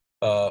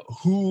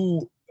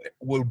who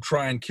would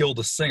try and kill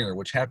the singer,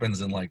 which happens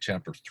in like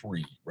chapter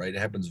 3, right? It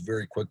happens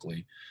very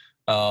quickly.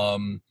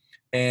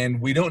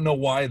 And we don't know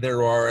why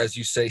there are, as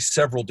you say,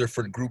 several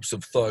different groups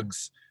of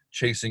thugs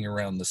chasing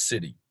around the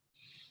city.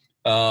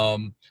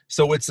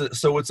 So it's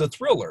a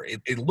thriller.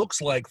 It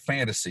looks like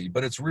fantasy,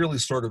 but it's really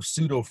sort of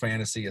pseudo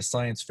fantasy, a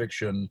science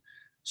fiction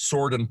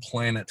Sword and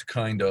Planet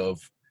kind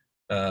of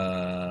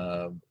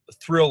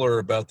thriller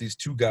about these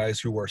two guys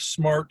who are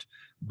smart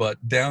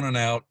but down and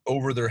out,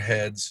 over their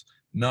heads,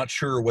 not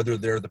sure whether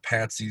they're the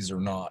patsies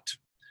or not.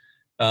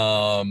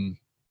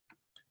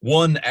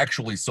 One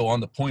actually, so on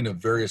the point of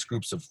various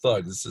groups of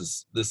thugs,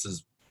 this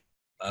is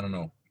I don't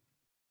know,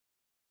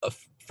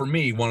 for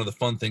me, one of the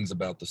fun things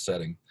about the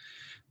setting.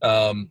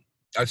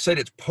 I've said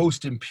it's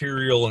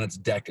post-imperial and it's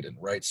decadent,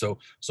 right? So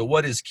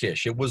what is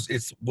Kish? It was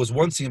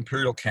once the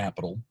imperial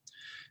capital,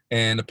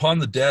 and upon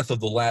the death of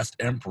the last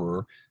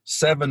emperor,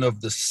 7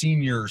 of the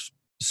senior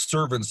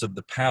servants of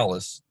the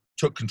palace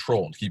took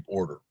control and keep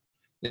order.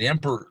 The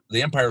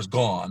empire's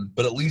gone,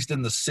 but at least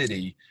in the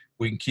city,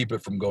 we can keep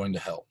it from going to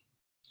hell.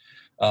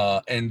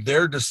 And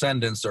their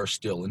descendants are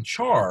still in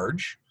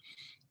charge,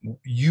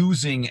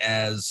 using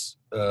as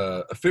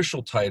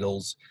official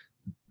titles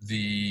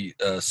the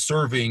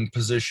serving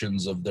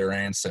positions of their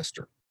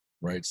ancestor,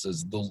 right? So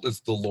it's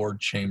the Lord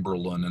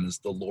Chamberlain, and it's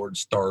the Lord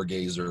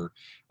Stargazer,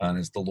 and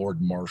it's the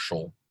Lord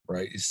Marshal,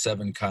 right? It's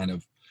 7 kind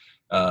of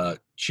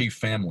chief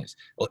families.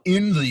 Well,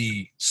 in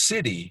the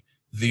city,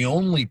 the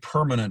only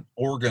permanent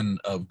organ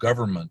of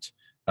government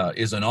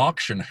is an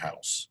auction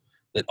house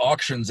that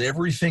auctions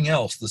everything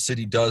else the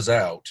city does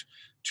out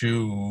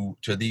to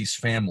these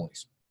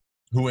families,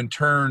 who in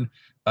turn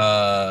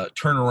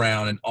turn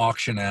around and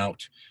auction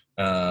out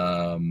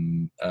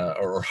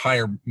or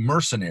hire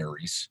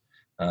mercenaries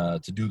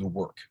to do the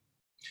work.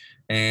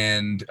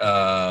 And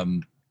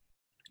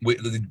we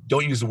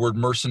don't use the word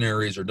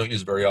mercenaries, or don't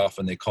use it very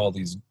often. They call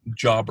these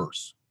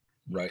jobbers,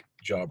 right?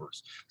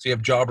 Jobbers. So you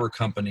have jobber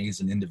companies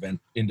and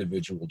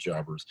individual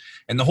jobbers.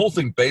 And the whole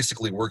thing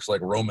basically works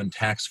like Roman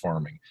tax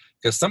farming,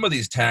 because some of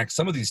these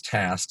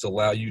tasks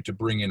allow you to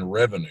bring in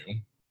revenue,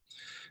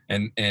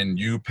 and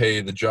you pay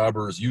the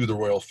jobbers, you, the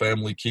royal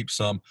family, keep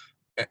some,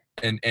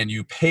 and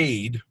you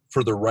paid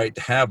for the right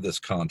to have this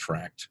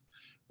contract,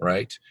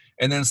 right?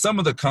 And then some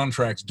of the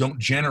contracts don't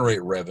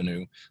generate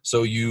revenue,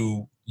 so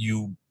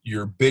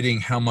you're bidding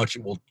how much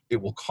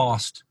it will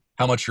cost,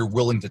 you're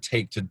willing to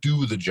take to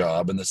do the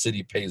job, and the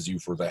city pays you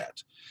for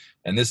that.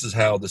 And this is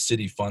how the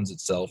city funds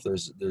itself.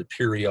 There's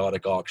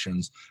periodic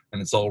auctions,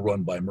 and it's all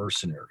run by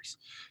mercenaries.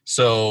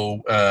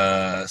 So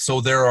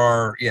there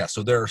are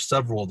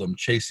several of them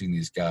chasing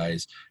these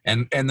guys.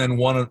 And then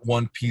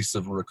one piece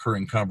of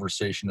recurring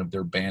conversation of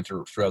their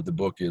banter throughout the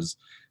book is,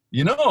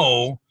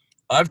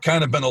 I've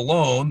kind of been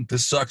alone.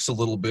 This sucks a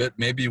little bit.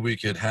 Maybe we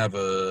could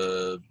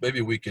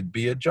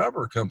be a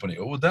jobber company.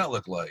 What would that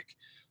look like?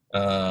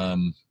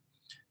 So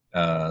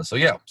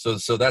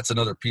that's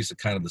another piece of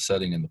kind of the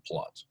setting and the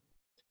plot.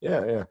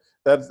 Yeah.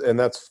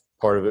 That's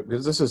part of it,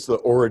 because this is the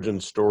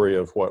origin story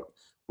of what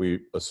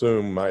we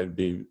assume might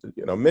be,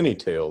 many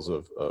tales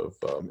of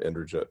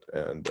Indrajit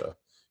and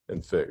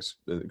Fix,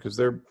 because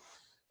they've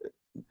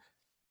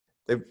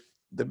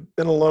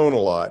been alone a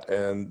lot,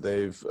 and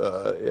they've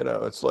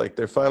it's like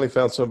they finally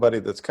found somebody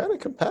that's kind of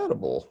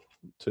compatible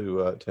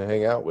to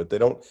hang out with. They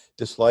don't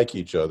dislike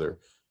each other,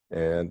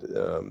 and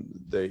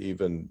they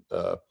even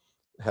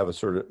have a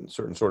certain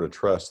sort of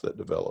trust that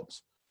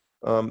develops.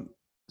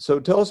 So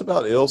tell us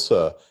about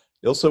Ilsa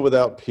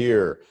without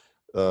peer,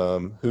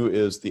 who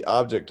is the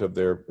object of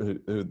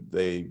who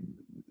they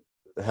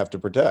have to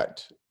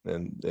protect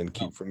and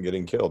keep from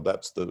getting killed.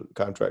 That's the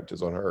contract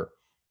is on her.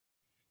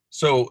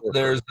 So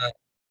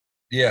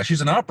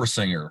she's an opera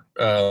singer,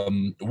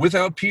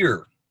 without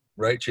peer,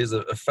 right? She has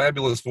a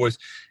fabulous voice.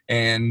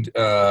 And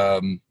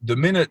the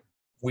minute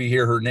we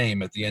hear her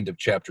name at the end of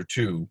chapter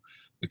 2,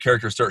 the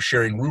characters start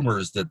sharing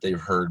rumors that they've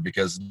heard,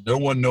 because no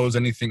one knows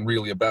anything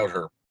really about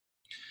her.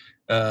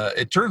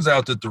 It turns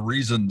out that the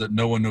reason that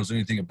no one knows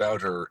anything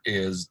about her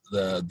is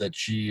that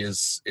she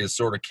is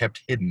sort of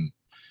kept hidden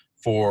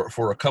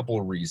for a couple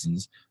of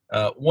reasons.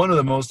 One of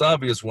the most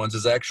obvious ones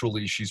is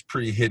actually she's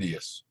pretty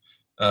hideous,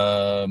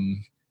 by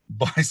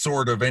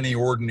sort of any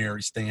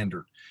ordinary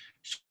standard.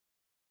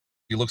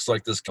 She looks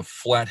like this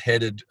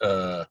flat-headed,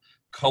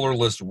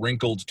 colorless,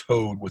 wrinkled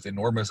toad with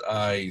enormous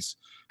eyes.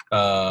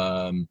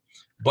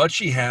 But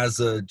she has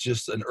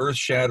just an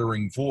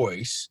earth-shattering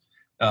voice.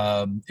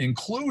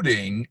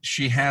 Including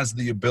she has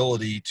the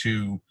ability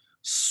to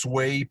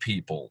sway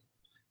people.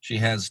 She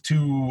has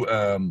two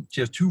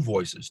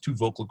voices, 2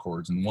 vocal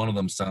cords, and one of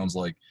them sounds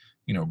like,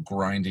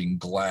 grinding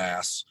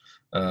glass,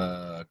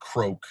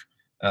 croak,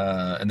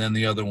 and then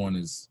the other one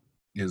is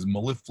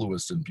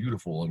mellifluous and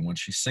beautiful. And when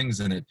she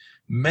sings in it,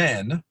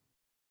 men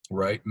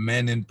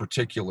in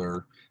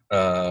particular,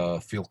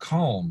 feel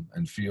calm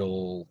and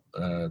feel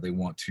they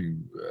want to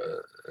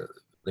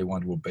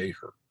obey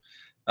her.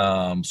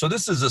 So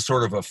this is a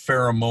sort of a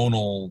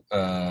pheromonal,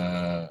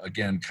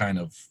 again, kind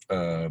of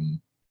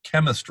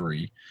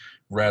chemistry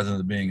rather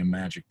than being a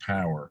magic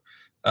power.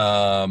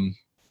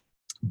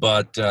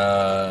 But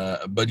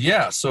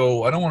yeah,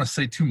 so I don't want to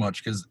say too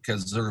much because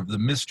sort of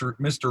the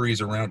mysteries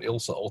around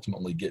Ilsa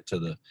ultimately get to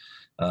the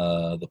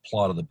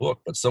plot of the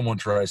book. But someone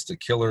tries to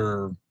kill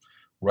her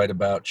right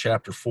about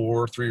chapter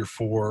 3 or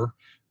 4.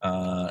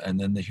 And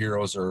then the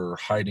heroes are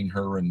hiding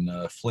her and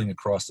fleeing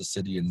across the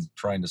city and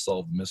trying to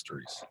solve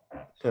mysteries.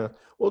 Yeah,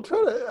 well, try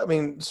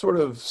to, sort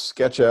of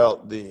sketch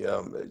out the.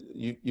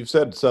 You've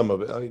said some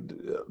of it.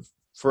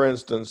 For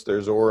instance,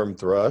 there's Orem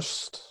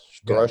Thrush.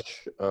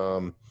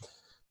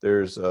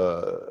 There's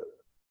a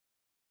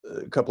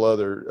couple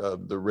other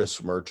the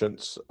risk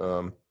merchants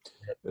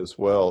as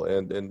well,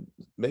 and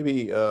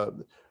maybe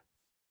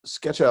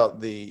sketch out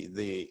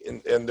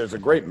and there's a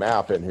great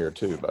map in here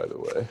too, by the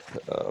way.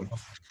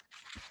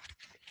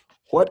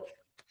 What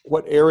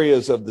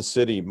areas of the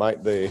city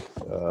might they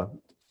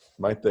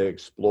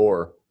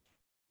explore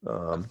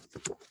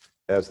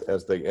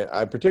as they?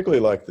 I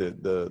particularly like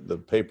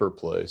the paper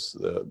place,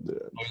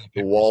 the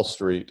Wall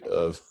Street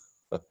of.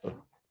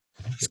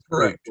 That's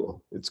correct.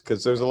 It's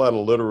because there's a lot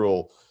of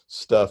literal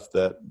stuff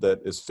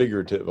that is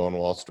figurative on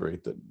Wall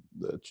Street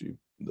that you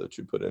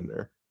put in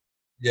there.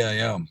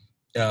 Yeah.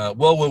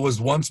 Well, it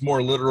was once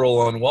more literal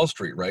on Wall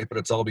Street, right? But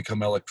it's all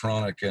become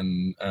electronic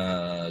and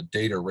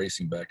data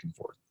racing back and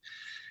forth.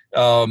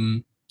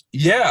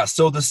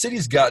 So the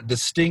city's got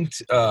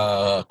distinct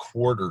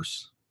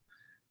quarters.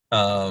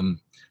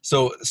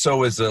 So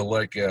as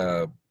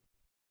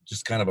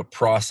just kind of a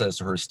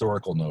process or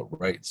historical note,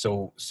 right?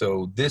 So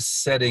this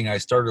setting I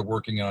started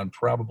working on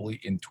probably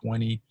in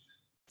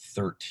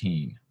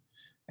 2013.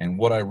 And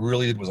what I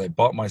really did was I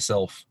bought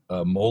myself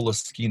a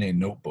Moleskine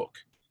notebook.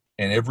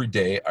 And every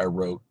day I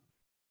wrote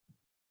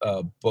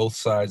both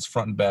sides,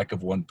 front and back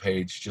of one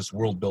page, just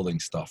world building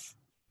stuff.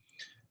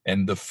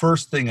 And the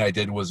first thing I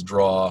did was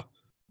draw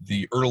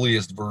the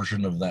earliest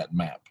version of that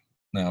map.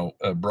 Now,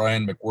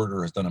 Brian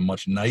McWhirter has done a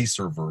much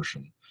nicer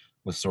version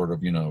with sort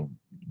of,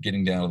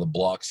 getting down to the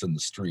blocks and the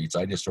streets.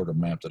 I just sort of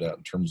mapped it out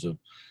in terms of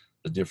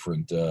the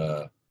different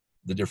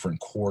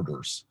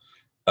quarters.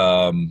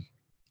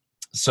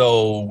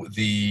 So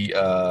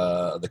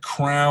the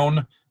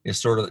crown is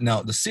sort of,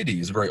 now the city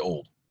is very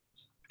old.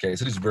 Okay, the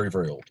city is very,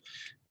 very old.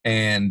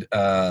 And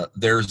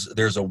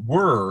there's a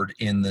word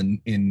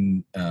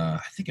in I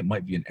think it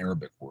might be an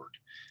Arabic word,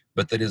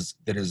 but that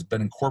has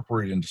been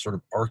incorporated into sort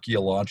of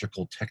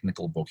archaeological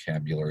technical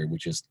vocabulary,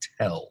 which is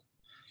tell.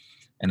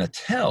 And a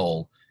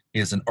tell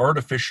is an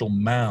artificial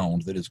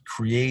mound that is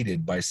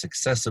created by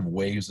successive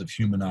waves of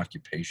human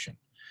occupation.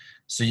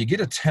 So you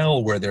get a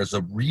tell where there's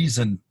a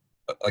reason,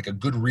 like a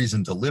good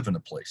reason to live in a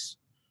place,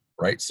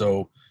 right?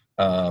 So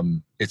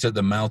it's at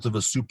the mouth of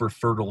a super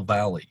fertile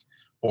valley,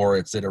 or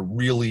it's at a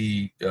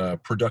really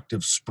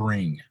productive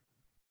spring,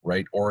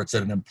 right? Or it's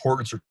at an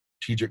important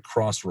strategic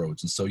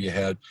crossroads. And so you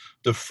had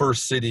the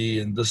first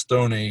city in the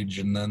Stone Age,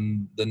 and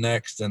then the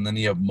next, and then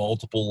you have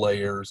multiple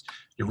layers.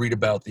 You read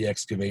about the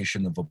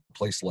excavation of a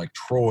place like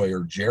Troy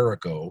or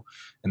Jericho,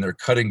 and they're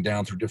cutting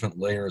down through different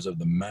layers of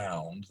the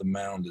mound. The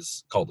mound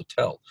is called a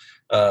tell.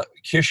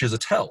 Kish is a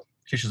tell.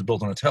 Kish is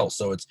built on a tell.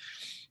 So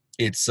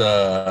it's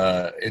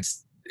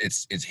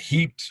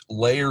heaped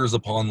layers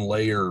upon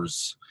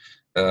layers.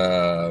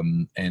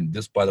 And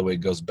this, by the way,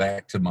 goes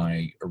back to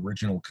my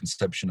original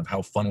conception of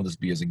how fun would this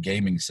be as a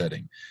gaming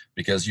setting,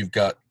 because you've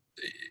got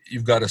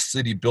a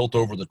city built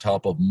over the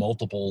top of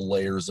multiple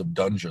layers of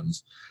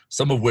dungeons,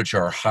 some of which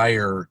are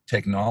higher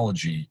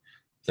technology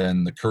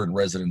than the current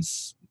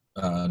residents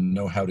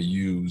know how to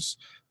use,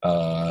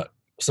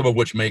 some of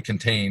which may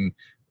contain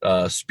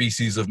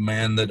species of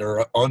man that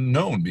are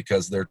unknown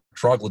because they're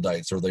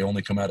troglodytes, or they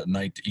only come out at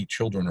night to eat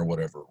children or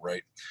whatever,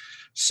 right?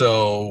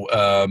 So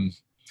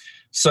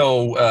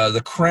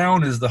the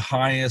crown is the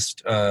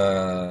highest,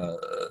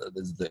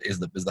 is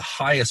the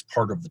highest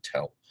part of the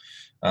tell.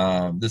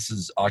 This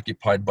is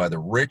occupied by the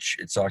rich.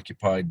 It's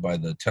occupied by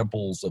the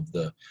temples of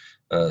the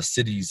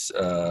city's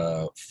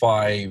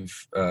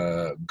 5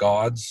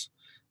 gods.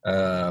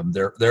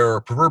 There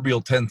are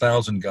proverbial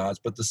 10,000 gods,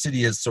 but the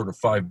city has sort of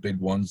 5 big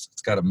ones.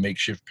 It's got a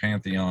makeshift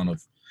pantheon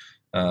of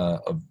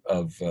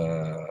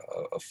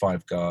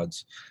 5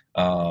 gods,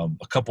 a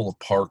couple of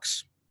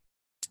parks.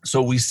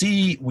 So we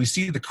see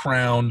the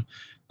crown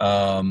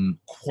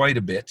quite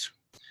a bit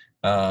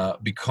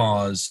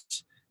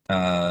because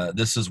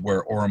this is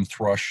where Orm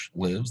Thrush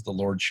lives, the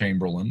Lord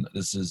Chamberlain.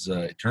 This is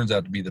it turns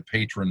out to be the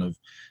patron of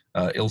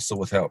Ilsa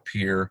without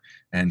peer,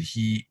 and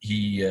he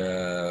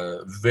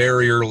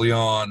very early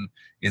on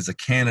is a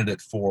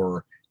candidate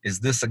for, is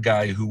this a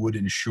guy who would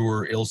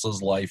ensure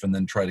Ilsa's life and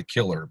then try to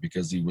kill her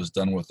because he was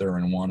done with her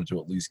and wanted to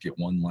at least get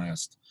one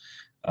last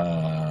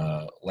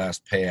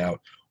payout?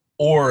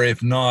 Or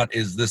if not,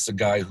 is this a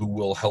guy who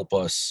will help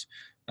us,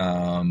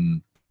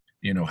 help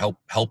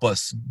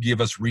us,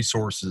 give us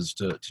resources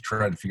to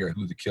try to figure out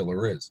who the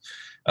killer is?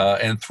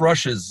 And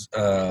Thrush is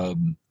not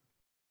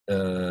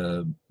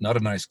a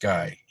nice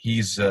guy.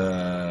 He's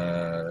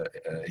got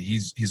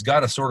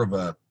a sort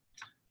of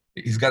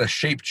he's got a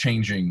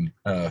shape-changing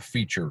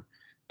feature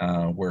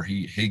where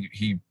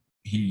he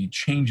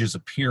changes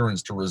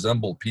appearance to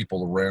resemble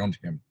people around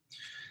him.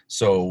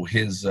 So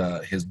his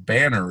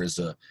banner is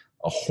a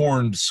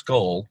horned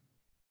skull,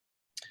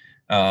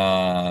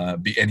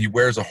 and he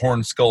wears a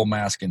horned skull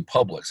mask in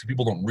public. So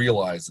people don't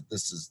realize that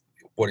this is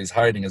what he's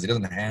hiding, is he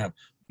doesn't have,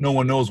 no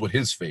one knows what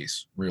his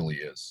face really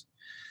is.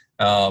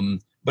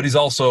 But he's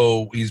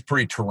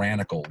pretty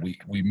tyrannical.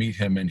 We meet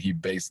him, and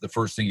the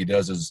first thing he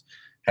does is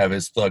have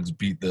his thugs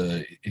beat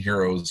the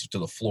heroes to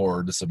the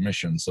floor to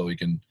submission so he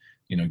can,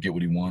 get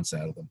what he wants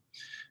out of them.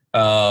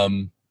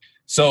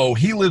 So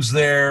he lives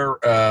there,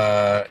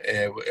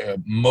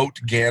 Moat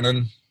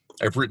Gannon.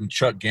 I've written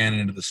Chuck Gannon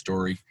into the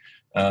story.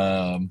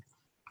 I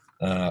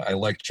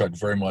like Chuck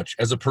very much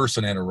as a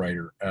person and a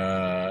writer,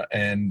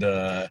 and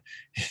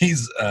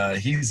he's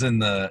in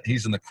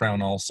the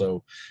crown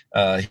also.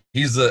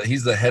 He's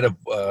the head of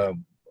a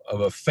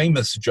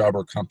famous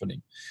jobber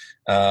company,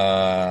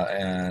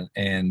 and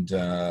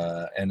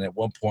at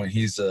one point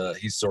he's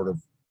sort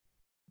of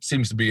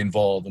seems to be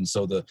involved, and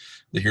so the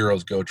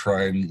heroes go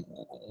try and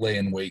lay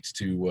in wait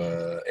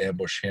to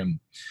ambush him.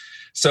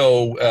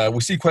 So we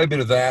see quite a bit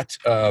of that.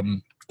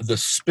 The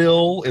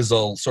Spill is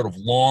a sort of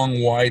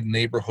long, wide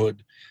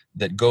neighborhood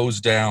that goes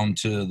down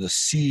to the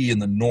sea in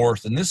the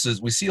north, and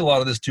we see a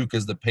lot of this too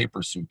because the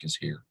paper souk is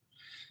here.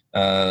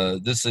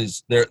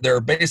 There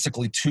are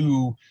basically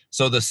 2.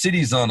 So the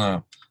city's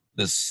on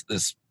this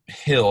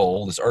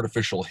hill, this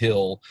artificial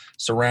hill,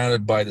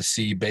 surrounded by the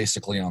sea,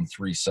 basically on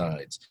 3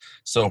 sides.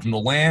 So from the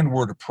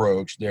landward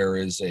approach, there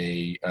is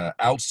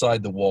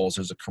outside the walls,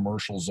 there's a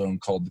commercial zone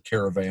called the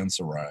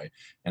Caravanserai,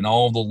 and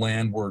all the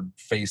landward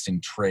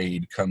facing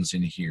trade comes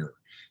in here.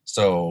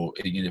 So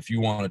if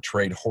you want to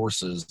trade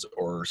horses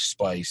or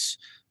spice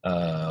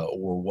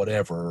or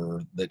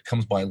whatever that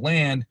comes by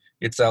land,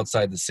 it's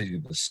outside the city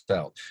to the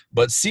south.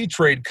 But sea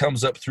trade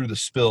comes up through the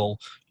Spill,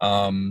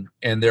 and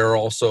there are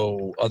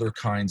also other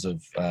kinds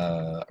of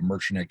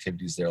merchant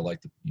activities there, like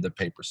the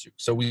paper souk.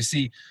 So we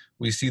see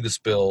the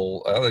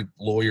Spill. Like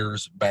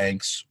lawyers,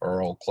 banks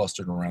are all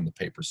clustered around the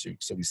paper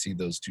souk. So we see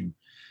those two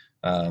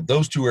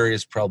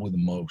areas probably the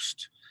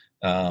most.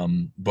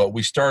 But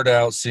we start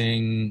out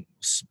seeing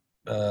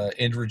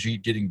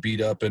Indrajit getting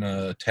beat up in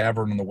a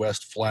tavern in the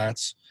West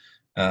Flats.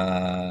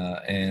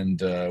 And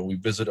we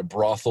visit a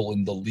brothel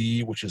in the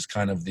Lee, which is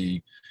kind of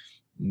the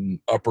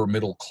upper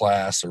middle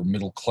class or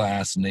middle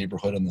class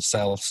neighborhood on the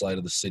south side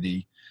of the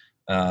city.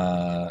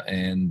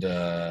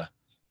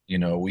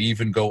 We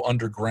even go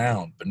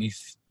underground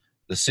beneath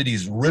the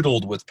city's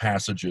riddled with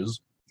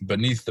passages.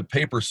 Beneath the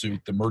paper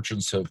suit, the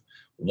merchants have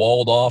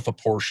walled off a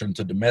portion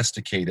to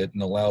domesticate it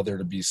and allow there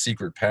to be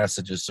secret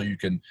passages, so you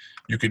can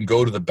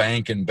go to the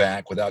bank and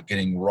back without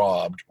getting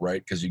robbed,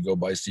 right? Because you go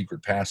by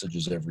secret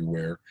passages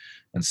everywhere,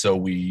 and so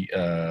we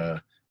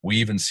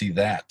even see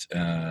that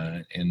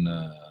in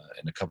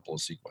a couple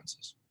of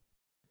sequences.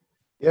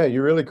 Yeah,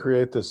 you really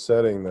create this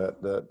setting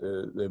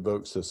that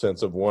evokes a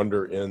sense of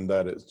wonder, in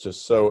that it's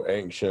just so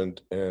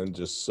ancient and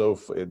just so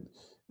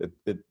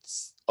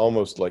it's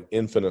almost like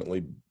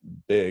infinitely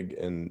big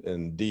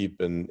and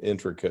deep and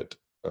intricate,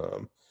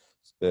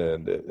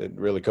 and it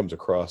really comes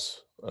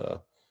across.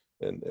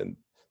 And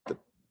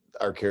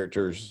our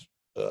characters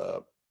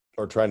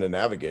are trying to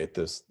navigate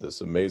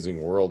this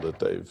amazing world that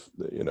they're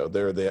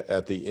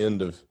at the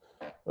end of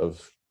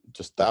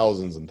just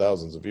thousands and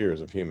thousands of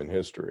years of human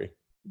history.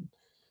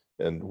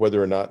 And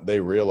whether or not they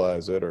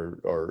realize it,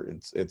 or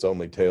it's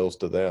only tales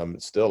to them,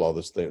 still all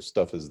this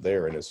stuff is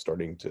there, and it's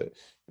starting to,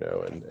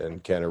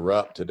 and can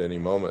erupt at any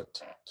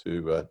moment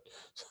to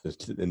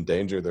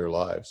endanger their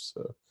lives.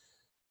 So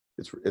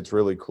it's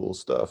really cool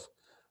stuff.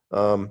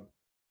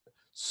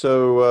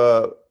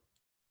 So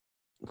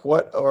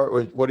what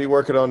are you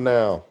working on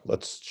now?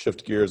 Let's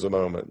shift gears a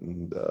moment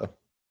and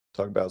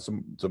talk about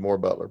some more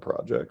Butler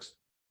projects.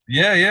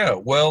 Yeah.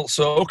 Well,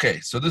 so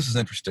this is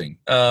interesting.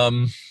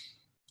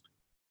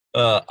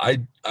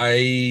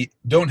 I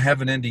don't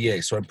have an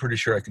NDA, so I'm pretty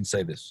sure I can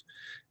say this.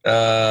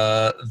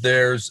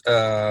 There's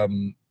a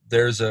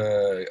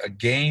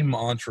game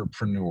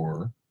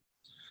entrepreneur.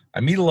 I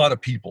meet a lot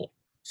of people.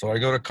 So I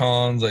go to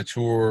cons, I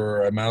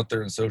tour, I'm out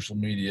there in social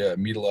media, I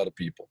meet a lot of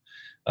people.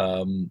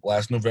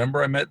 Last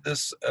November, I met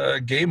this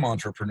game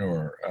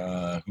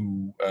entrepreneur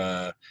who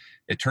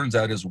it turns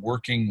out is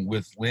working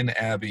with Lynn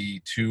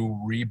Abbey to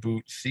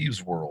reboot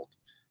Thieves World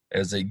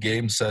as a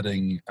game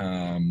setting,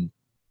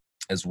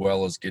 as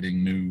well as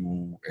getting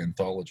new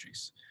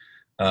anthologies.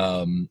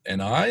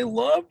 And I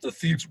loved the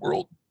Thieves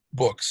World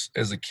books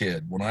as a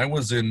kid. When I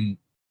was in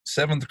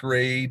 7th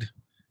grade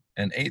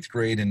and 8th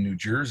grade in New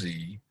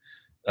Jersey,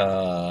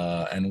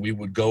 and we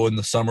would go in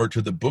the summer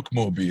to the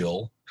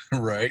bookmobile,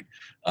 right?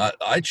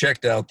 I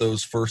checked out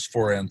those first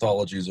 4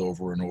 anthologies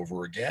over and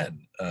over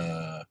again.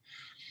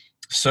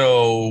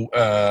 So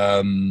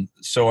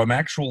I'm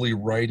actually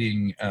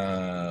writing,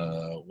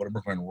 what I'm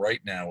working on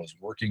right now is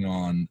working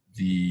on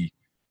the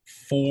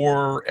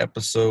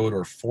 4-episode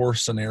or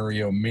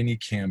 4-scenario mini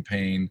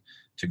campaign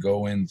to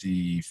go in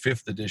the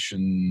 5th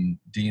edition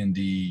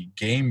D&D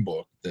game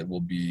book that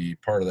will be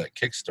part of that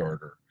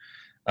Kickstarter,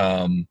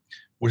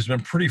 which has been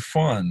pretty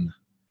fun.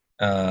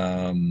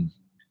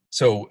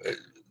 So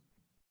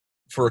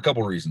for a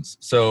couple reasons.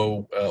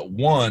 So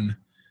one,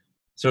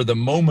 so the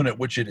moment at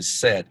which it is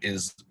set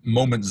is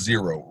moment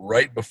 0,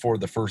 right before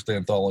the first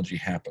anthology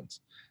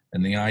happens.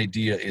 And the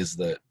idea is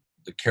that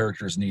the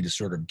characters need to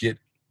sort of get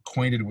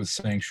acquainted with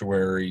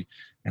Sanctuary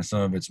and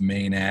some of its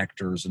main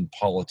actors and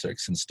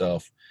politics and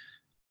stuff.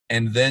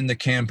 And then the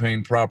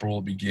campaign proper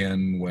will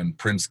begin when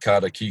Prince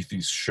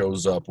Katakithis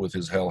shows up with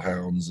his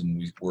hellhounds,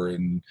 and we're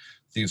in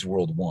Thieves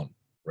World 1,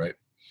 right?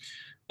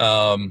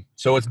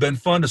 So it's been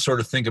fun to sort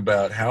of think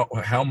about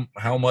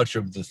how much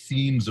of the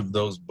themes of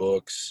those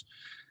books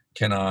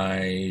can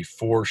I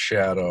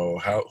foreshadow,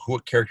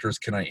 what characters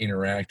can I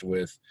interact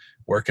with,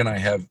 where can I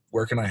have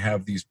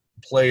these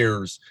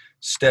players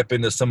step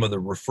into some of the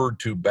referred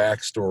to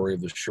backstory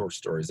of the short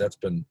stories. That's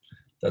been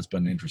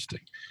interesting.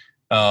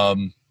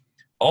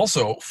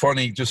 Also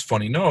funny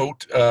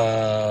note,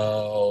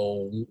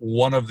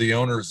 one of the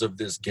owners of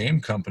this game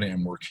company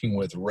I'm working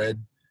with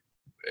read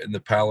in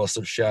the Palace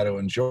of Shadow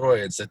and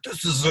Joy and said,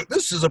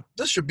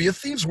 this should be a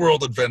Thieves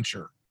World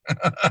adventure.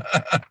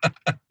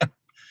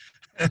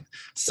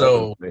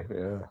 So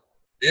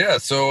yeah,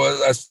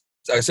 so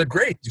I said,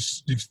 great,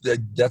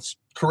 that's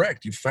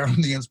correct, you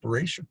found the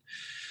inspiration.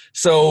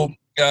 So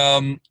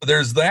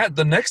there's that.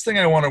 The next thing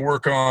I want to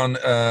work on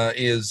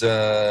is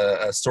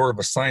a sort of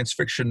a science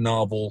fiction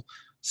novel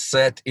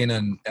set in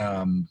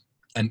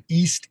an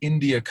East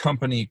India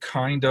Company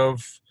kind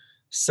of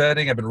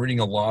setting. I've been reading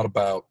a lot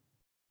about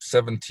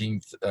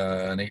 17th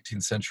and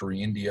 18th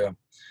century India,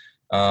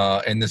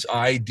 and this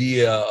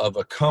idea of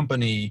a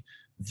company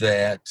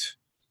that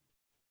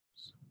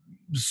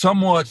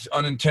somewhat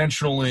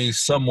unintentionally,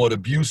 somewhat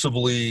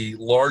abusively,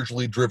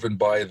 largely driven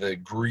by the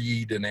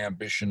greed and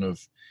ambition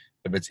of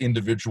its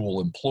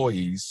individual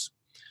employees,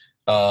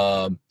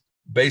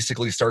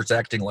 basically starts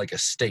acting like a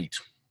state.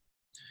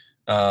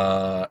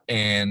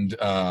 And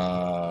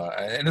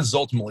this is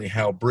ultimately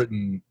how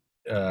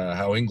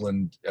how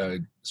England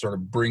sort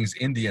of brings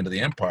India into the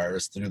empire,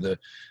 is through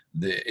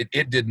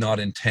it did not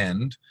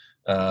intend,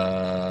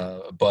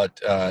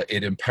 but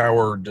it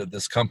empowered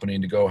this company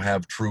to go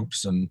have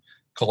troops and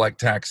collect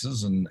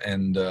taxes,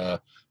 and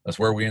that's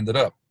where we ended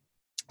up.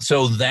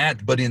 So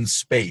that, but in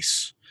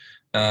space,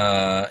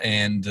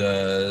 and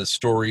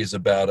stories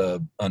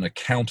about an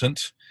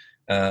accountant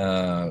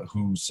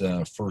whose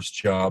first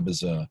job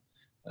is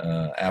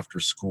after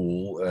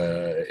school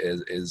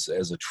is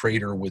as a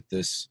trader with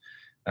this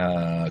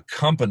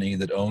company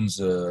that owns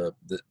that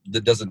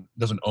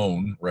doesn't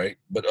own, right,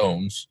 but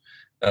owns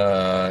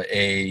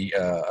a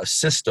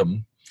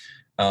system,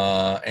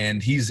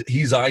 and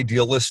he's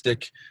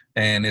idealistic,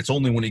 and it's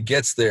only when he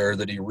gets there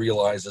that he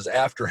realizes,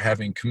 after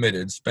having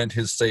spent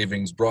his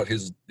savings, brought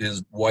his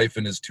wife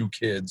and his 2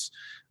 kids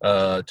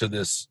to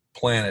this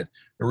planet,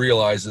 he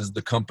realizes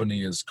the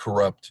company is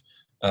corrupt,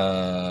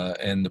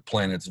 and the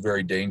planet's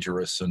very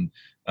dangerous, and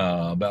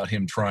about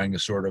him trying to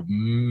sort of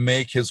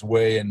make his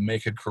way and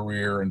make a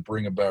career and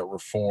bring about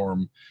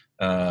reform,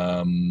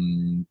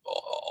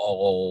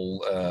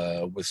 all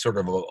with sort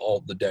of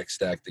all the deck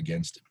stacked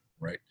against him,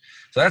 right?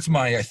 So that's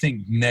my, I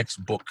think, next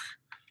book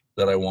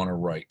that I want to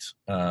write.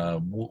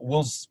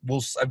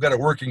 I've got a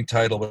working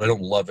title, but I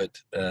don't love it.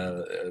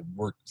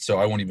 So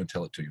I won't even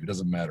tell it to you. It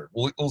doesn't matter.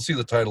 We'll see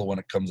the title when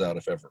it comes out,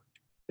 if ever.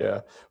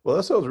 Yeah, well,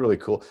 that sounds really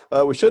cool.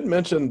 We should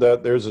mention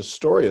that there's a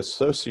story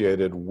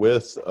associated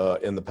with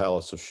In the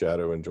Palace of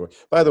Shadow and Joy.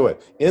 By the way,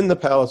 in the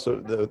Palace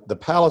of the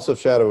Palace of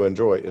Shadow and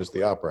Joy is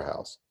the opera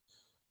house,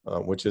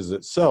 which is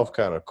itself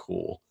kind of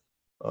cool,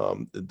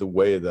 the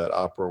way that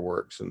opera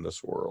works in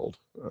this world.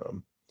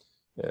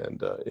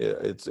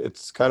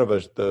 It's kind of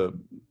the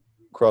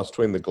cross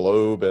between the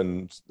Globe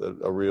and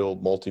a real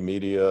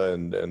multimedia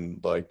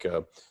and like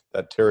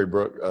that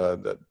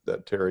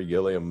Terry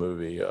Gilliam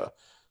movie.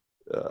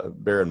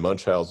 Baron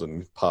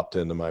Munchausen popped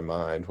into my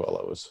mind while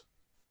I was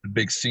the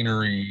big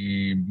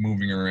scenery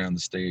moving around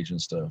the stage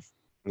and stuff.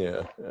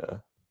 Yeah.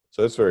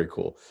 So it's very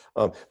cool.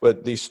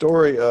 But the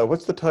story,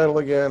 what's the title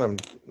again? I'm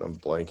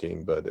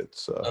blanking, but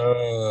it's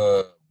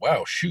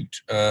wow,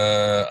 shoot.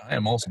 I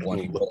am also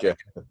blanking. Look at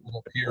it.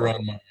 Here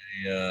on my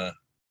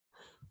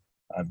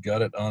I've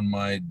got it on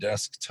my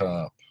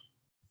desktop.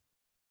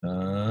 Maybe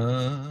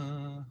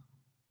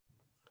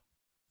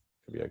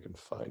I can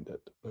find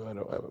it. No, I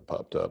don't have it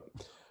popped up.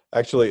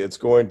 Actually, it's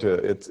going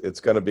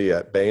to be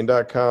at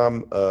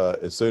Bain.com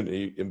as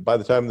soon. By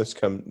the time this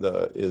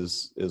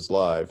is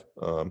live,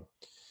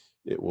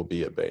 it will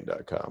be at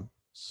Bain.com.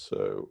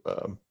 So,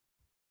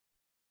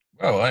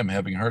 wow, I'm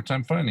having a hard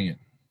time finding it.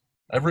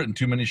 I've written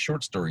too many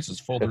short stories. This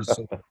folder's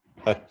so...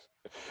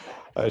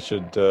 I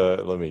should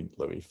let me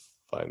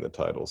find the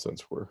title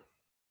since we're.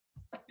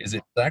 Is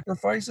it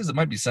Sacrifices? It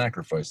might be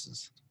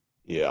Sacrifices.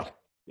 Yeah.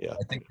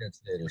 I think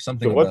that's it, or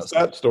something. So what's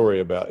that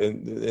story about?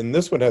 And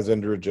this one has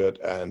Indrajit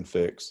and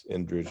Fix.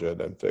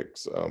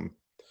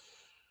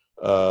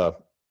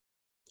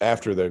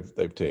 After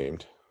they've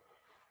teamed.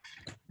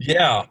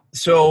 Yeah.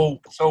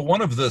 So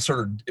one of the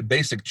sort of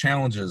basic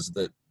challenges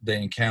that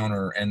they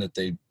encounter and that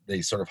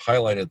they sort of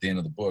highlight at the end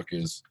of the book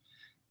is,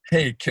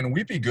 hey, can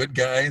we be good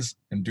guys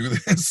and do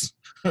this,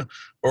 or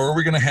are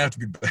we going to have to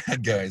be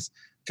bad guys?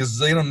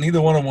 Because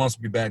neither one of them wants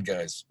to be bad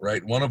guys,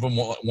 right? One of them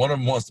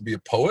wants to be a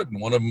poet,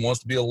 and one of them wants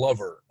to be a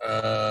lover.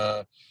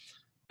 So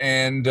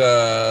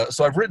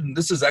I've written.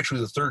 This is actually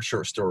the third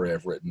short story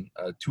I've written.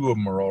 2 of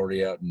them are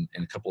already out in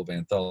a couple of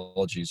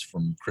anthologies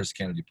from Chris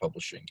Kennedy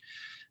Publishing.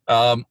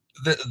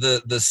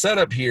 The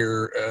setup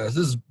here,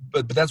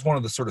 but that's one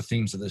of the sort of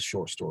themes of this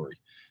short story,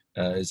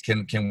 is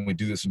can we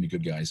do this and be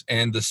good guys?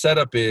 And the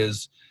setup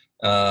is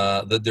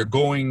that they're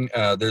going.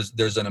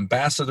 There's an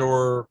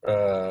ambassador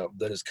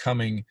that is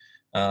coming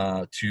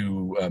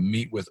to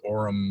meet with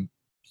Orem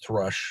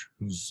Thrush,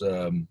 who's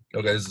okay,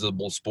 this is a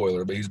little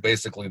spoiler, but he's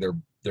basically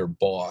their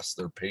boss,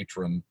 their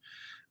patron,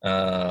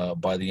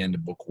 by the end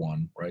of book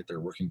 1, right? They're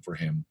working for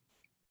him.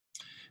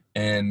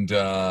 And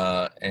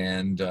there's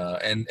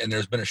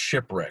been a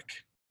shipwreck,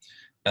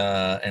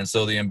 and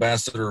so the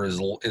ambassador is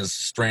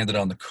stranded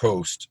on the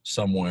coast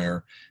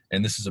somewhere,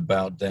 and this is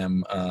about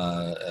them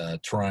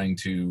trying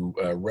to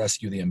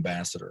rescue the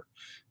ambassador.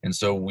 And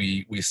so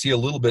we see a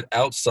little bit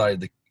outside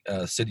the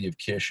city of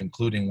Kish,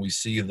 including we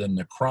see the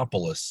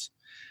necropolis,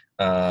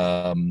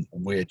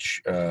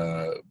 which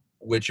at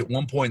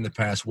one point in the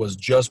past was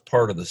just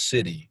part of the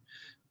city,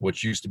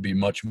 which used to be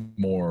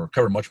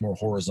cover much more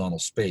horizontal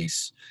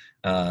space.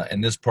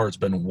 And this part's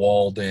been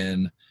walled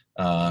in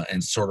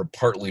and sort of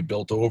partly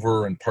built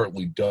over and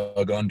partly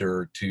dug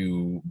under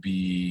to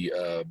be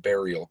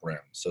burial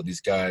ground. So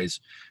these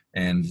guys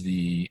and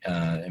the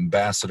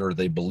ambassador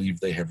they believe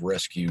they have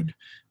rescued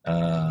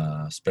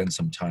spend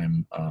some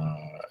time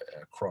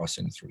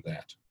crossing through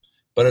that.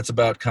 But it's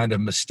about kind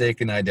of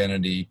mistaken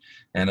identity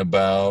and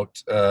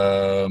about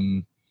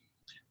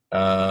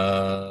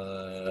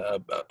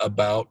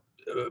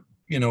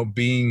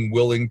being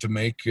willing to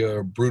make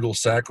a brutal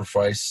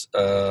sacrifice,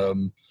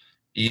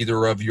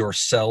 either of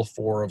yourself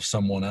or of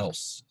someone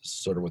else.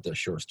 Sort of what that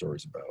short story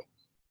is about.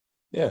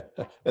 Yeah,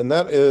 and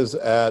that is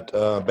at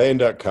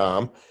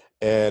Bain.com,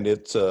 and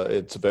it's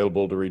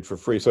available to read for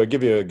free. So I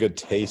give you a good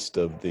taste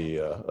of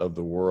the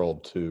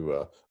world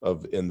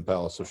of In the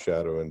Palace of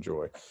Shadow and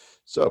Joy.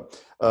 So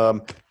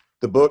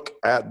the book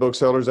at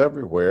booksellers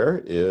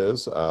everywhere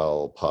is,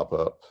 I'll pop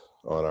up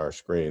on our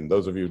screen.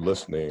 Those of you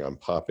listening, I'm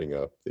popping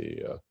up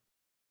the.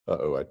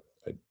 I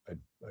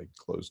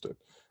closed it.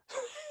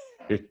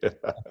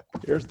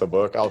 Here's the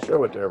book. I'll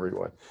show it to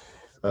everyone.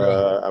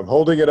 I'm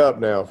holding it up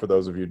now for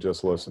those of you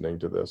just listening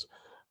to this.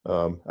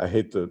 I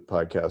hate the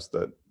podcasts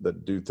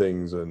that do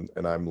things and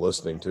I'm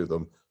listening to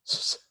them.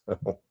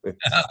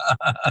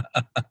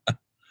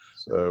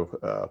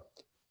 So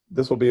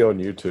this will be on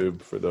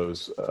YouTube for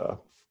those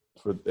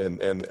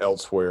and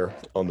elsewhere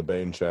on the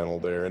Bain channel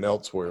there, and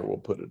elsewhere we'll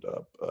put it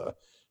up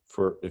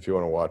for if you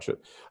want to watch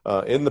it.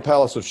 In the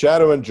Palace of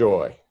Shadow and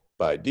Joy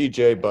by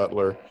DJ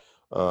Butler.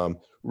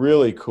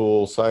 Really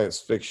cool science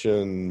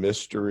fiction,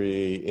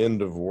 mystery,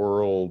 end of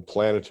world,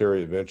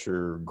 planetary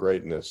adventure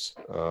greatness.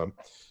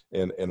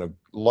 And a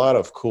lot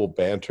of cool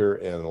banter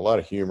and a lot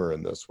of humor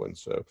in this one.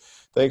 So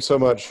thanks so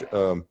much,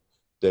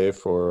 Dave,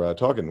 for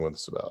talking with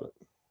us about it.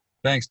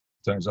 Thanks.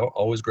 It's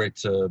always great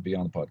to be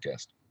on the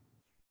podcast.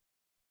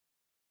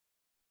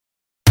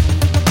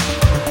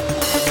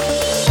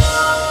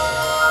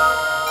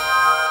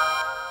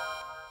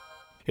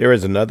 Here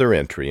is another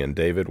entry in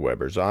David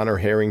Weber's Honor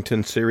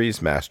Harrington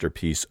series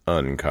masterpiece,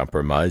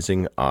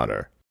 Uncompromising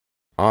Honor.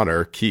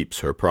 Honor keeps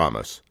her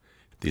promise.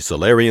 The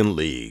Solarian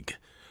League.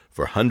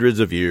 For hundreds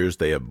of years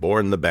they have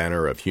borne the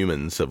banner of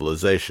human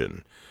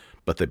civilization,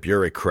 but the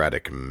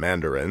bureaucratic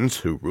mandarins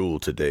who rule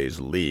today's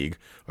League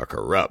are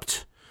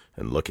corrupt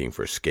and looking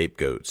for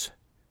scapegoats.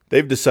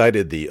 They've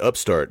decided the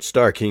upstart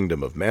Star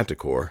Kingdom of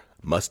Manticore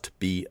must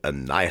be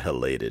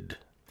annihilated.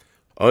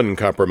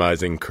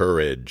 Uncompromising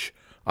courage.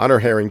 Honor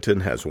Harrington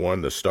has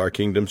worn the Star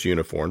Kingdom's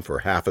uniform for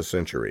half a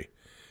century.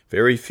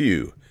 Very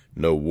few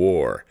know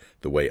war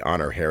the way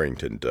Honor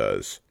Harrington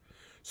does.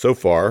 So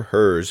far,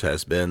 hers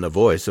has been a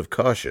voice of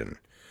caution.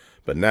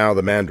 But now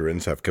the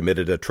Mandarins have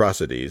committed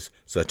atrocities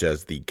such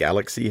as the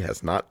galaxy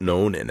has not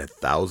known in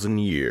 1,000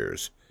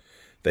 years.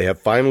 They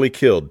have finally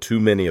killed too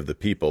many of the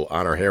people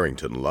Honor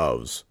Harrington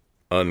loves.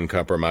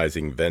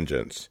 Uncompromising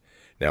vengeance.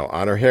 Now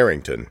Honor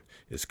Harrington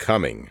is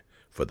coming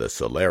for the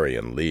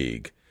Solarian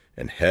League,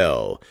 and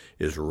hell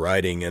is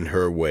riding in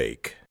her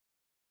wake.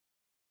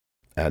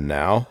 And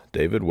now,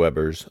 David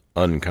Weber's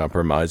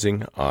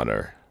Uncompromising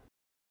Honor.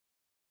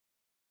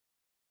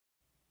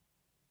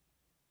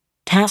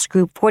 Task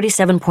Group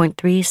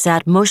 47.3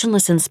 sat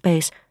motionless in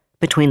space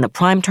between the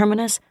Prime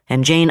Terminus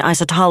and Jane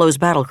Isotalo's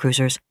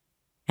battlecruisers,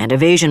 and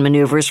evasion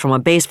maneuvers from a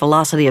base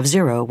velocity of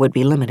 0 would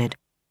be limited.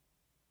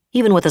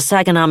 Even with the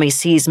Saganami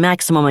C's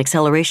maximum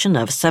acceleration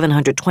of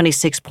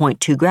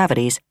 726.2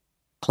 gravities,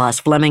 Klaus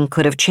Fleming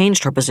could have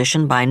changed her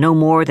position by no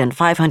more than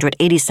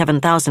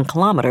 587,000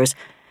 kilometers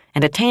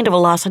and attained a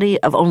velocity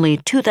of only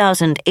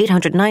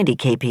 2,890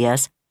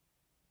 kps.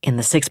 In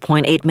the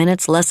 6.8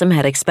 minutes Lessem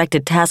had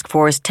expected Task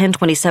Force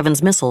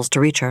 1027's missiles to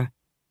reach her.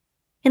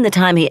 In the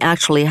time he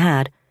actually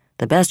had,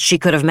 the best she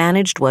could have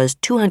managed was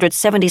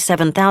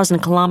 277,000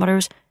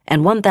 kilometers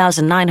and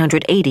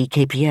 1,980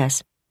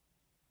 kps.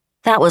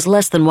 That was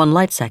less than 1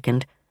 light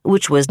second,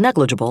 which was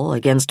negligible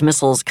against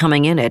missiles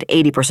coming in at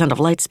 80% of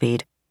light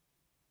speed.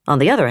 On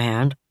the other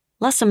hand,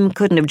 Lessem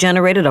couldn't have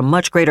generated a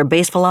much greater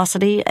base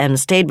velocity and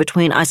stayed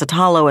between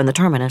Isotalo and the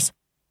terminus.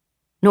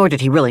 Nor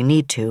did he really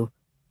need to,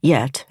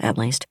 yet, at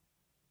least.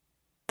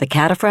 The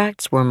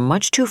cataphracts were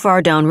much too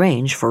far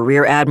downrange for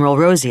Rear Admiral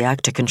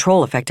Rosiak to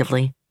control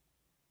effectively.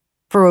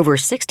 For over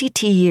 60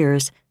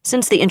 T-years,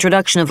 since the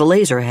introduction of the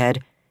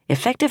laserhead,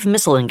 effective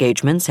missile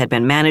engagements had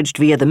been managed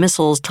via the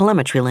missile's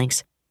telemetry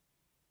links.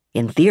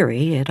 In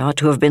theory, it ought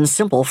to have been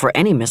simple for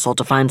any missile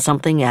to find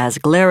something as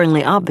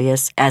glaringly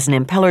obvious as an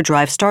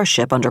impeller-drive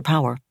starship under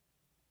power.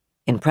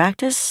 In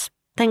practice,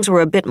 things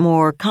were a bit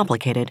more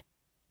complicated.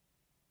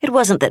 It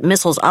wasn't that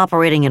missiles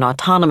operating in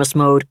autonomous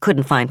mode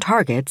couldn't find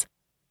targets.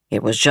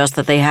 It was just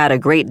that they had a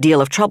great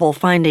deal of trouble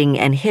finding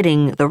and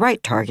hitting the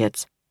right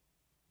targets.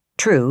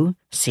 True,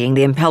 seeing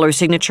the impeller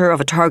signature of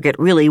a target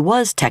really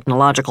was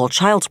technological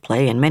child's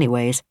play in many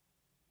ways.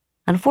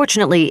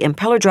 Unfortunately,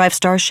 impeller-drive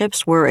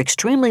starships were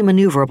extremely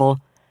maneuverable.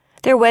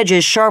 Their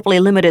wedges sharply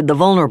limited the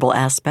vulnerable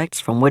aspects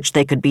from which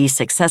they could be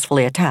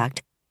successfully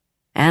attacked,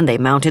 and they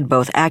mounted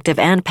both active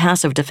and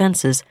passive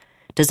defenses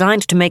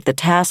designed to make the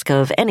task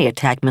of any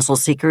attack missile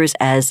seekers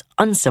as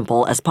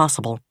unsimple as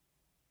possible.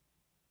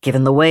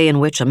 Given the way in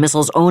which a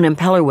missile's own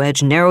impeller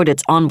wedge narrowed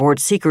its onboard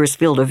seeker's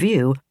field of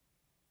view,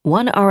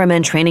 one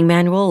RMN training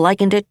manual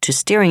likened it to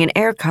steering an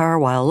air car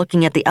while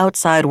looking at the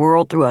outside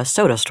world through a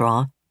soda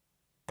straw.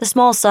 The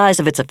small size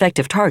of its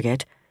effective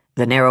target,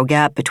 the narrow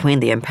gap between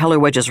the impeller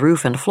wedge's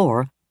roof and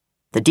floor,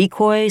 the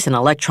decoys and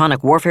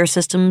electronic warfare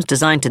systems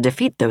designed to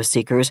defeat those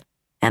seekers,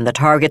 and the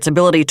target's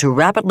ability to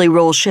rapidly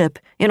roll ship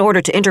in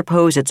order to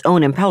interpose its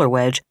own impeller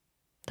wedge,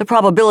 the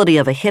probability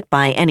of a hit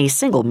by any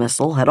single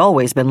missile had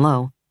always been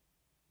low.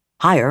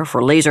 Higher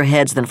for laser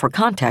heads than for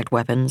contact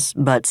weapons,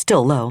 but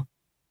still low.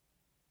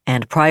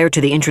 And prior to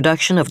the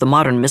introduction of the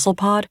modern missile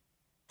pod,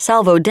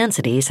 salvo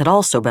densities had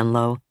also been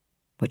low,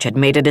 which had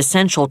made it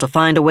essential to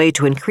find a way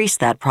to increase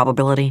that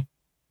probability.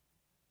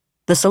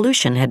 The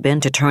solution had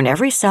been to turn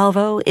every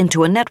salvo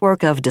into a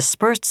network of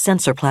dispersed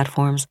sensor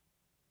platforms.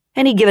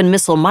 Any given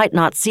missile might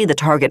not see the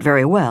target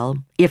very well,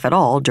 if at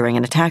all, during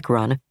an attack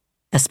run,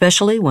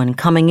 especially when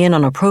coming in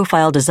on a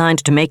profile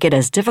designed to make it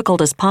as difficult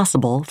as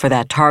possible for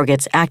that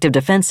target's active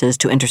defenses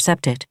to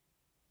intercept it.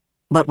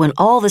 But when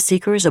all the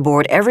seekers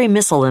aboard every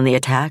missile in the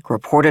attack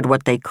reported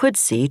what they could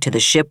see to the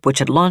ship which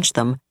had launched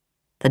them,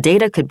 the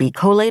data could be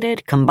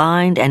collated,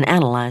 combined, and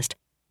analyzed.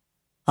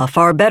 A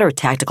far better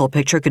tactical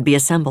picture could be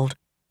assembled.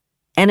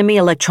 Enemy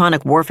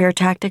electronic warfare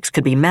tactics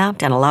could be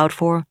mapped and allowed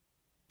for.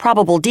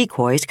 Probable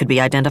decoys could be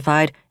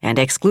identified and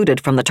excluded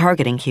from the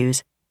targeting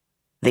cues.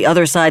 The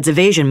other side's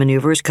evasion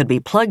maneuvers could be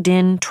plugged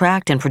in,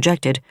 tracked, and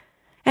projected,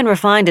 and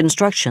refined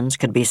instructions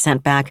could be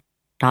sent back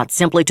not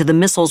simply to the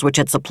missiles which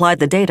had supplied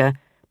the data,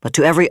 but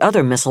to every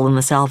other missile in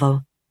the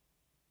salvo.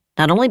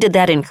 Not only did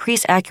that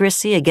increase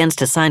accuracy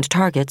against assigned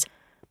targets,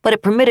 but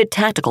it permitted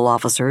tactical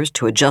officers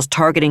to adjust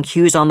targeting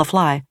cues on the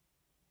fly,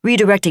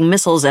 redirecting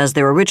missiles as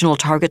their original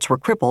targets were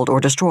crippled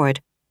or destroyed,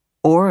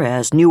 or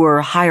as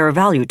newer,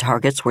 higher-value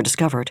targets were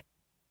discovered.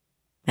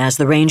 As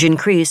the range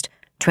increased,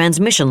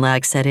 transmission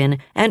lag set in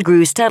and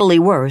grew steadily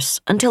worse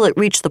until it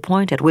reached the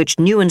point at which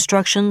new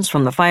instructions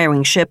from the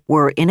firing ship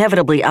were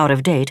inevitably out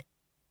of date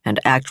and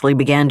actually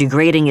began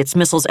degrading its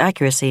missile's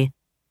accuracy,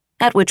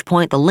 at which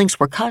point the links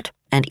were cut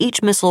and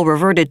each missile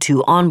reverted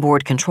to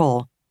onboard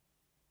control.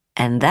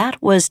 And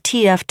that was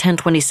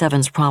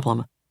TF-1027's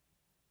problem.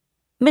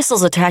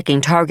 Missiles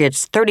attacking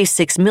targets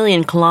 36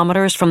 million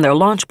kilometers from their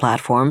launch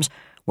platforms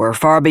were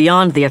far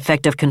beyond the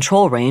effective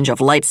control range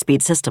of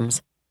light-speed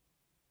systems.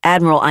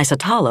 Admiral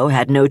Isotalo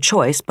had no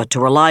choice but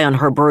to rely on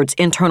her bird's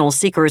internal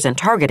seekers and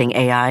targeting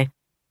AI,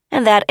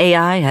 and that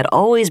AI had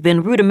always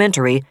been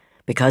rudimentary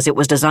because it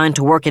was designed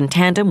to work in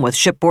tandem with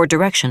shipboard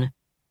direction.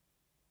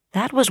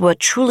 That was what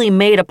truly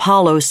made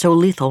Apollo so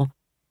lethal,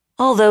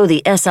 although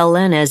the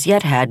SLN as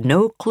yet had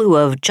no clue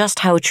of just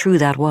how true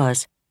that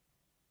was.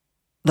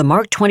 The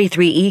Mark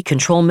 23E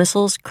control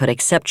missiles could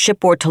accept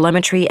shipboard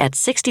telemetry at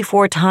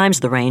 64 times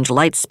the range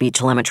light-speed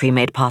telemetry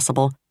made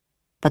possible,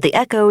 but the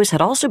Echoes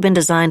had also been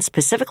designed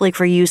specifically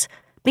for use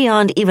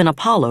beyond even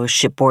Apollo's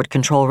shipboard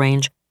control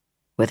range,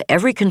 with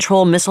every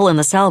control missile in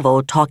the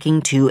salvo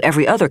talking to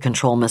every other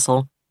control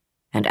missile,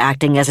 and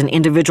acting as an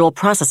individual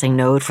processing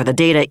node for the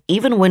data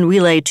even when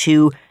relay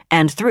to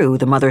and through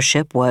the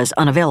mothership was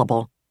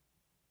unavailable.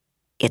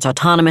 Its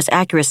autonomous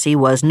accuracy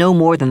was no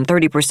more than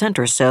 30%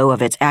 or so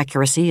of its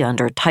accuracy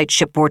under tight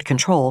shipboard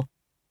control,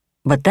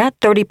 but that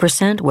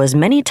 30% was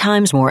many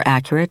times more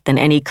accurate than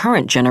any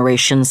current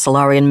generation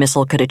Solarian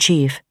missile could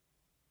achieve.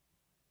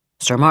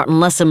 Sir Martin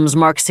Lessom's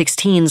Mark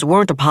 16s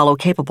weren't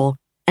Apollo-capable,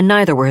 and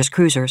neither were his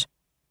cruisers.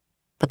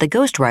 But the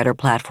Ghost Rider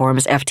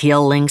platform's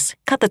FTL links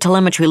cut the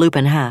telemetry loop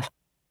in half.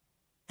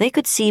 They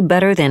could see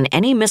better than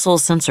any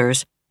missile's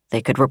sensors.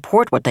 They could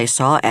report what they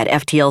saw at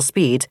FTL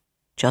speeds,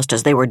 just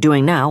as they were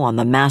doing now on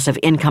the massive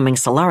incoming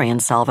Solarian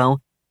salvo,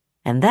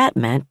 and that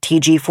meant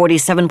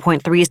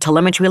TG-47.3's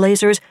telemetry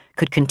lasers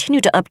could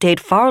continue to update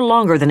far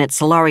longer than its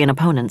Solarian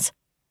opponents.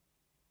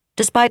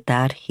 Despite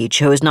that, he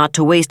chose not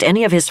to waste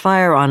any of his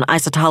fire on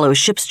Isotalo's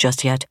ships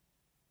just yet.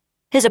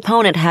 His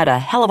opponent had a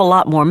hell of a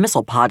lot more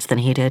missile pods than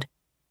he did.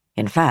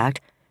 In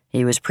fact,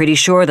 he was pretty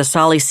sure the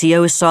Sali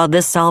COs saw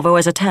this salvo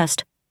as a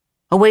test,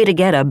 a way to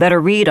get a better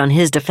read on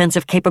his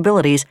defensive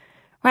capabilities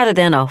rather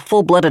than a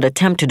full-blooded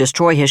attempt to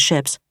destroy his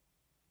ships.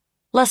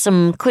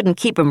 Lessom couldn't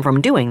keep him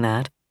from doing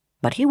that,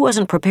 but he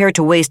wasn't prepared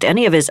to waste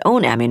any of his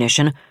own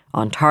ammunition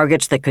on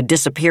targets that could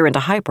disappear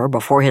into hyper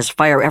before his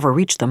fire ever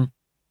reached them.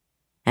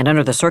 And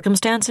under the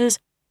circumstances,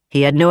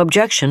 he had no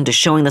objection to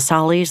showing the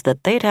Salis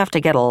that they'd have to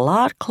get a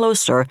lot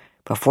closer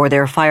before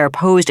their fire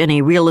posed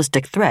any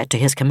realistic threat to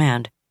his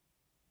command.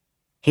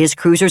 His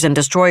cruisers and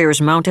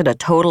destroyers mounted a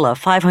total of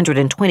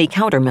 520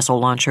 counter-missile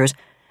launchers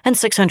and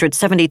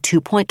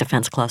 672 point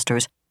defense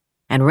clusters,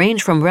 and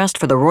range from rest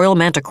for the Royal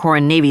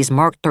Manticoran Navy's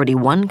Mark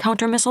 31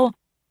 counter-missile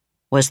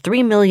was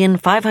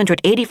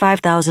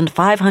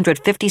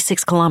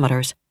 3,585,556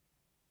 kilometers.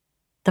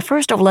 The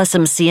first of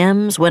Lessom's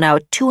CMs went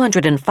out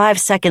 205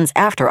 seconds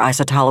after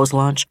Isotalo's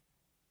launch,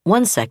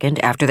 1 second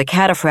after the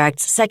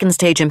Cataphract's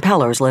second-stage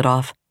impellers lit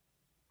off.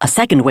 A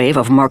second wave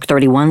of Mark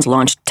 31s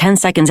launched 10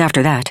 seconds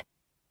after that.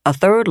 A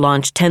third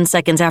launched 10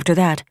 seconds after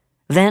that,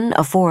 then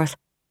a fourth.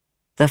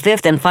 The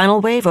fifth and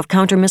final wave of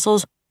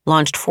counter-missiles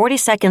launched 40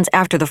 seconds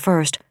after the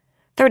first,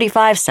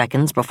 35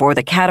 seconds before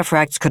the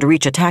Cataphracts could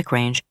reach attack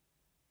range.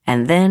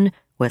 And then,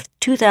 with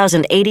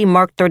 2,080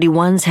 Mark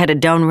 31s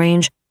headed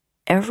downrange,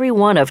 every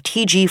one of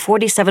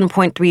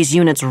TG-47.3's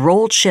units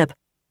rolled ship,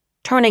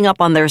 turning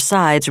up on their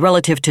sides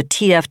relative to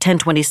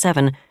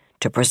TF-1027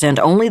 to present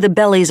only the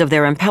bellies of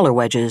their impeller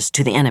wedges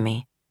to the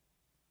enemy.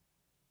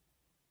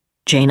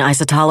 Jane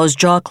Isotalo's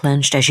jaw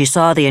clenched as she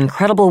saw the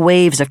incredible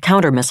waves of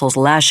counter-missiles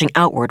lashing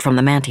outward from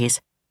the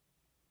Manties.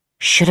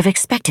 "Should have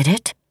expected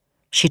it,"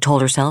 she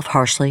told herself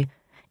harshly.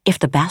 "If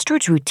the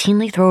bastards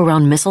routinely throw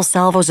around missile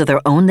salvos of their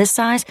own this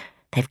size,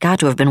 they've got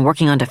to have been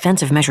working on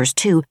defensive measures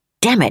too.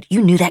 Damn it,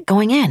 you knew that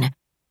going in."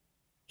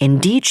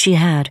 Indeed she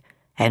had,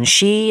 and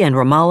she and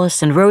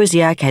Romalis and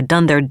Rosiak had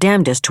done their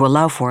damnedest to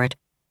allow for it.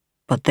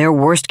 But their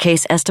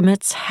worst-case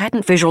estimates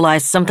hadn't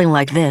visualized something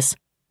like this.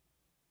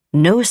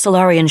 No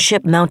Solarian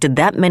ship mounted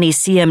that many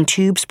CM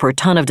tubes per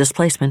ton of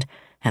displacement,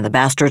 and the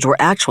bastards were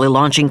actually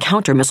launching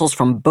counter-missiles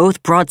from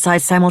both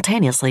broadsides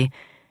simultaneously.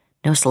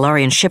 No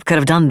Solarian ship could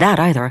have done that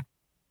either.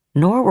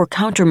 nor were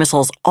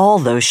countermissiles all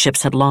those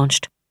ships had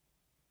launched.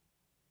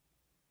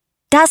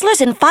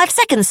 "Dazzlers in 5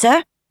 seconds,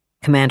 sir,"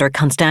 Commander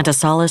Constanta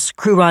Salas,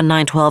 Crewron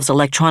 912's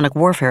electronic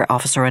warfare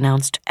officer,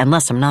 announced, and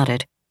Lessem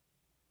nodded.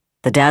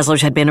 The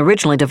Dazzlers had been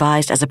originally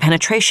devised as a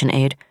penetration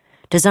aid,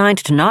 designed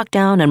to knock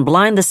down and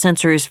blind the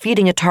sensors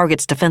feeding a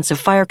target's defensive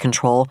fire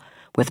control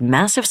with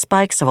massive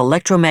spikes of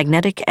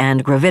electromagnetic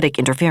and gravitic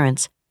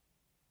interference.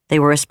 They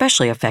were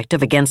especially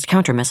effective against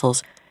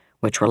countermissiles,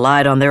 which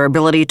relied on their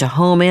ability to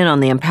home in on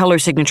the impeller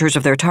signatures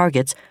of their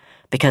targets,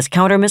 because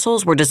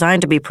countermissiles were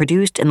designed to be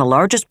produced in the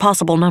largest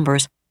possible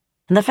numbers,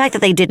 and the fact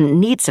that they didn't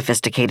need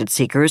sophisticated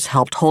seekers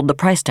helped hold the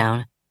price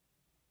down.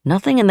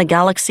 Nothing in the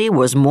galaxy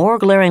was more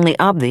glaringly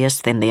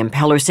obvious than the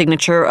impeller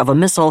signature of a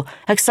missile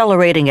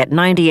accelerating at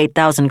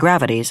 98,000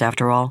 gravities,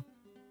 after all.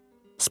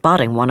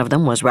 Spotting one of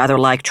them was rather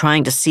like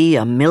trying to see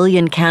a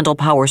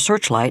 1,000,000-candle-power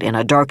searchlight in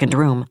a darkened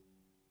room.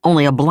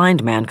 Only a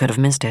blind man could have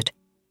missed it.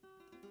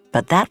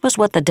 But that was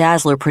what the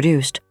Dazzler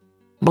produced: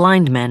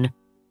 blind men.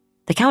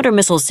 The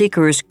counter-missile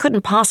seekers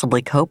couldn't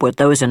possibly cope with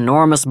those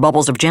enormous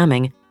bubbles of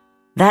jamming.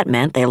 That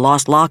meant they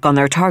lost lock on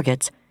their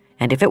targets,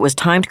 and if it was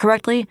timed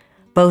correctly,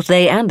 both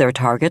they and their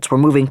targets were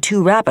moving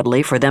too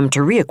rapidly for them to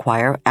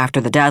reacquire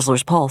after the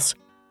Dazzler's pulse.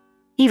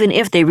 Even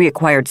if they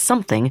reacquired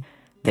something,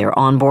 their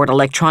onboard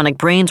electronic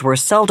brains were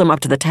seldom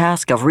up to the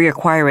task of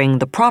reacquiring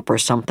the proper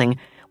something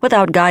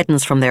without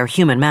guidance from their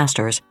human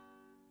masters.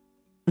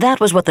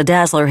 That was what the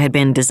Dazzler had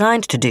been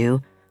designed to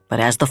do, but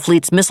as the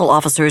fleet's missile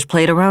officers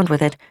played around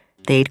with it,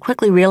 they'd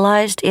quickly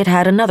realized it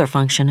had another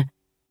function.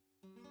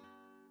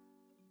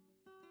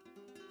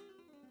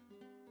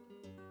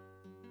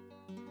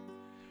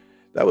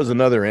 That was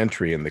another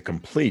entry in the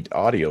complete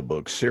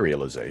audiobook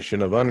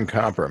serialization of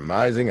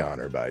Uncompromising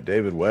Honor by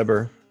David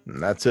Weber,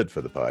 and that's it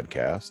for the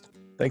podcast.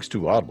 Thanks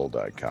to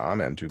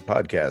Audible.com and to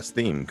podcast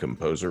theme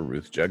composer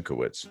Ruth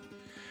Judkowitz.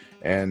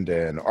 And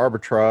an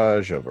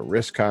arbitrage of a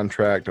risk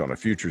contract on a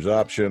futures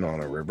option on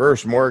a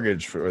reverse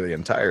mortgage for the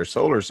entire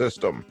solar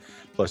system,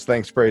 plus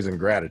thanks, praise, and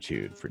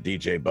gratitude for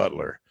DJ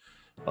Butler,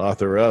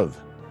 author of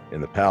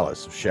In the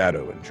Palace of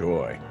Shadow and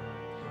Joy.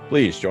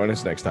 Please join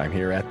us next time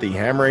here at the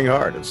hammering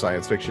heart of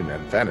science fiction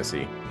and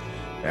fantasy,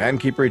 and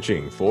keep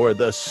reaching for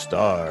the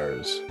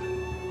stars.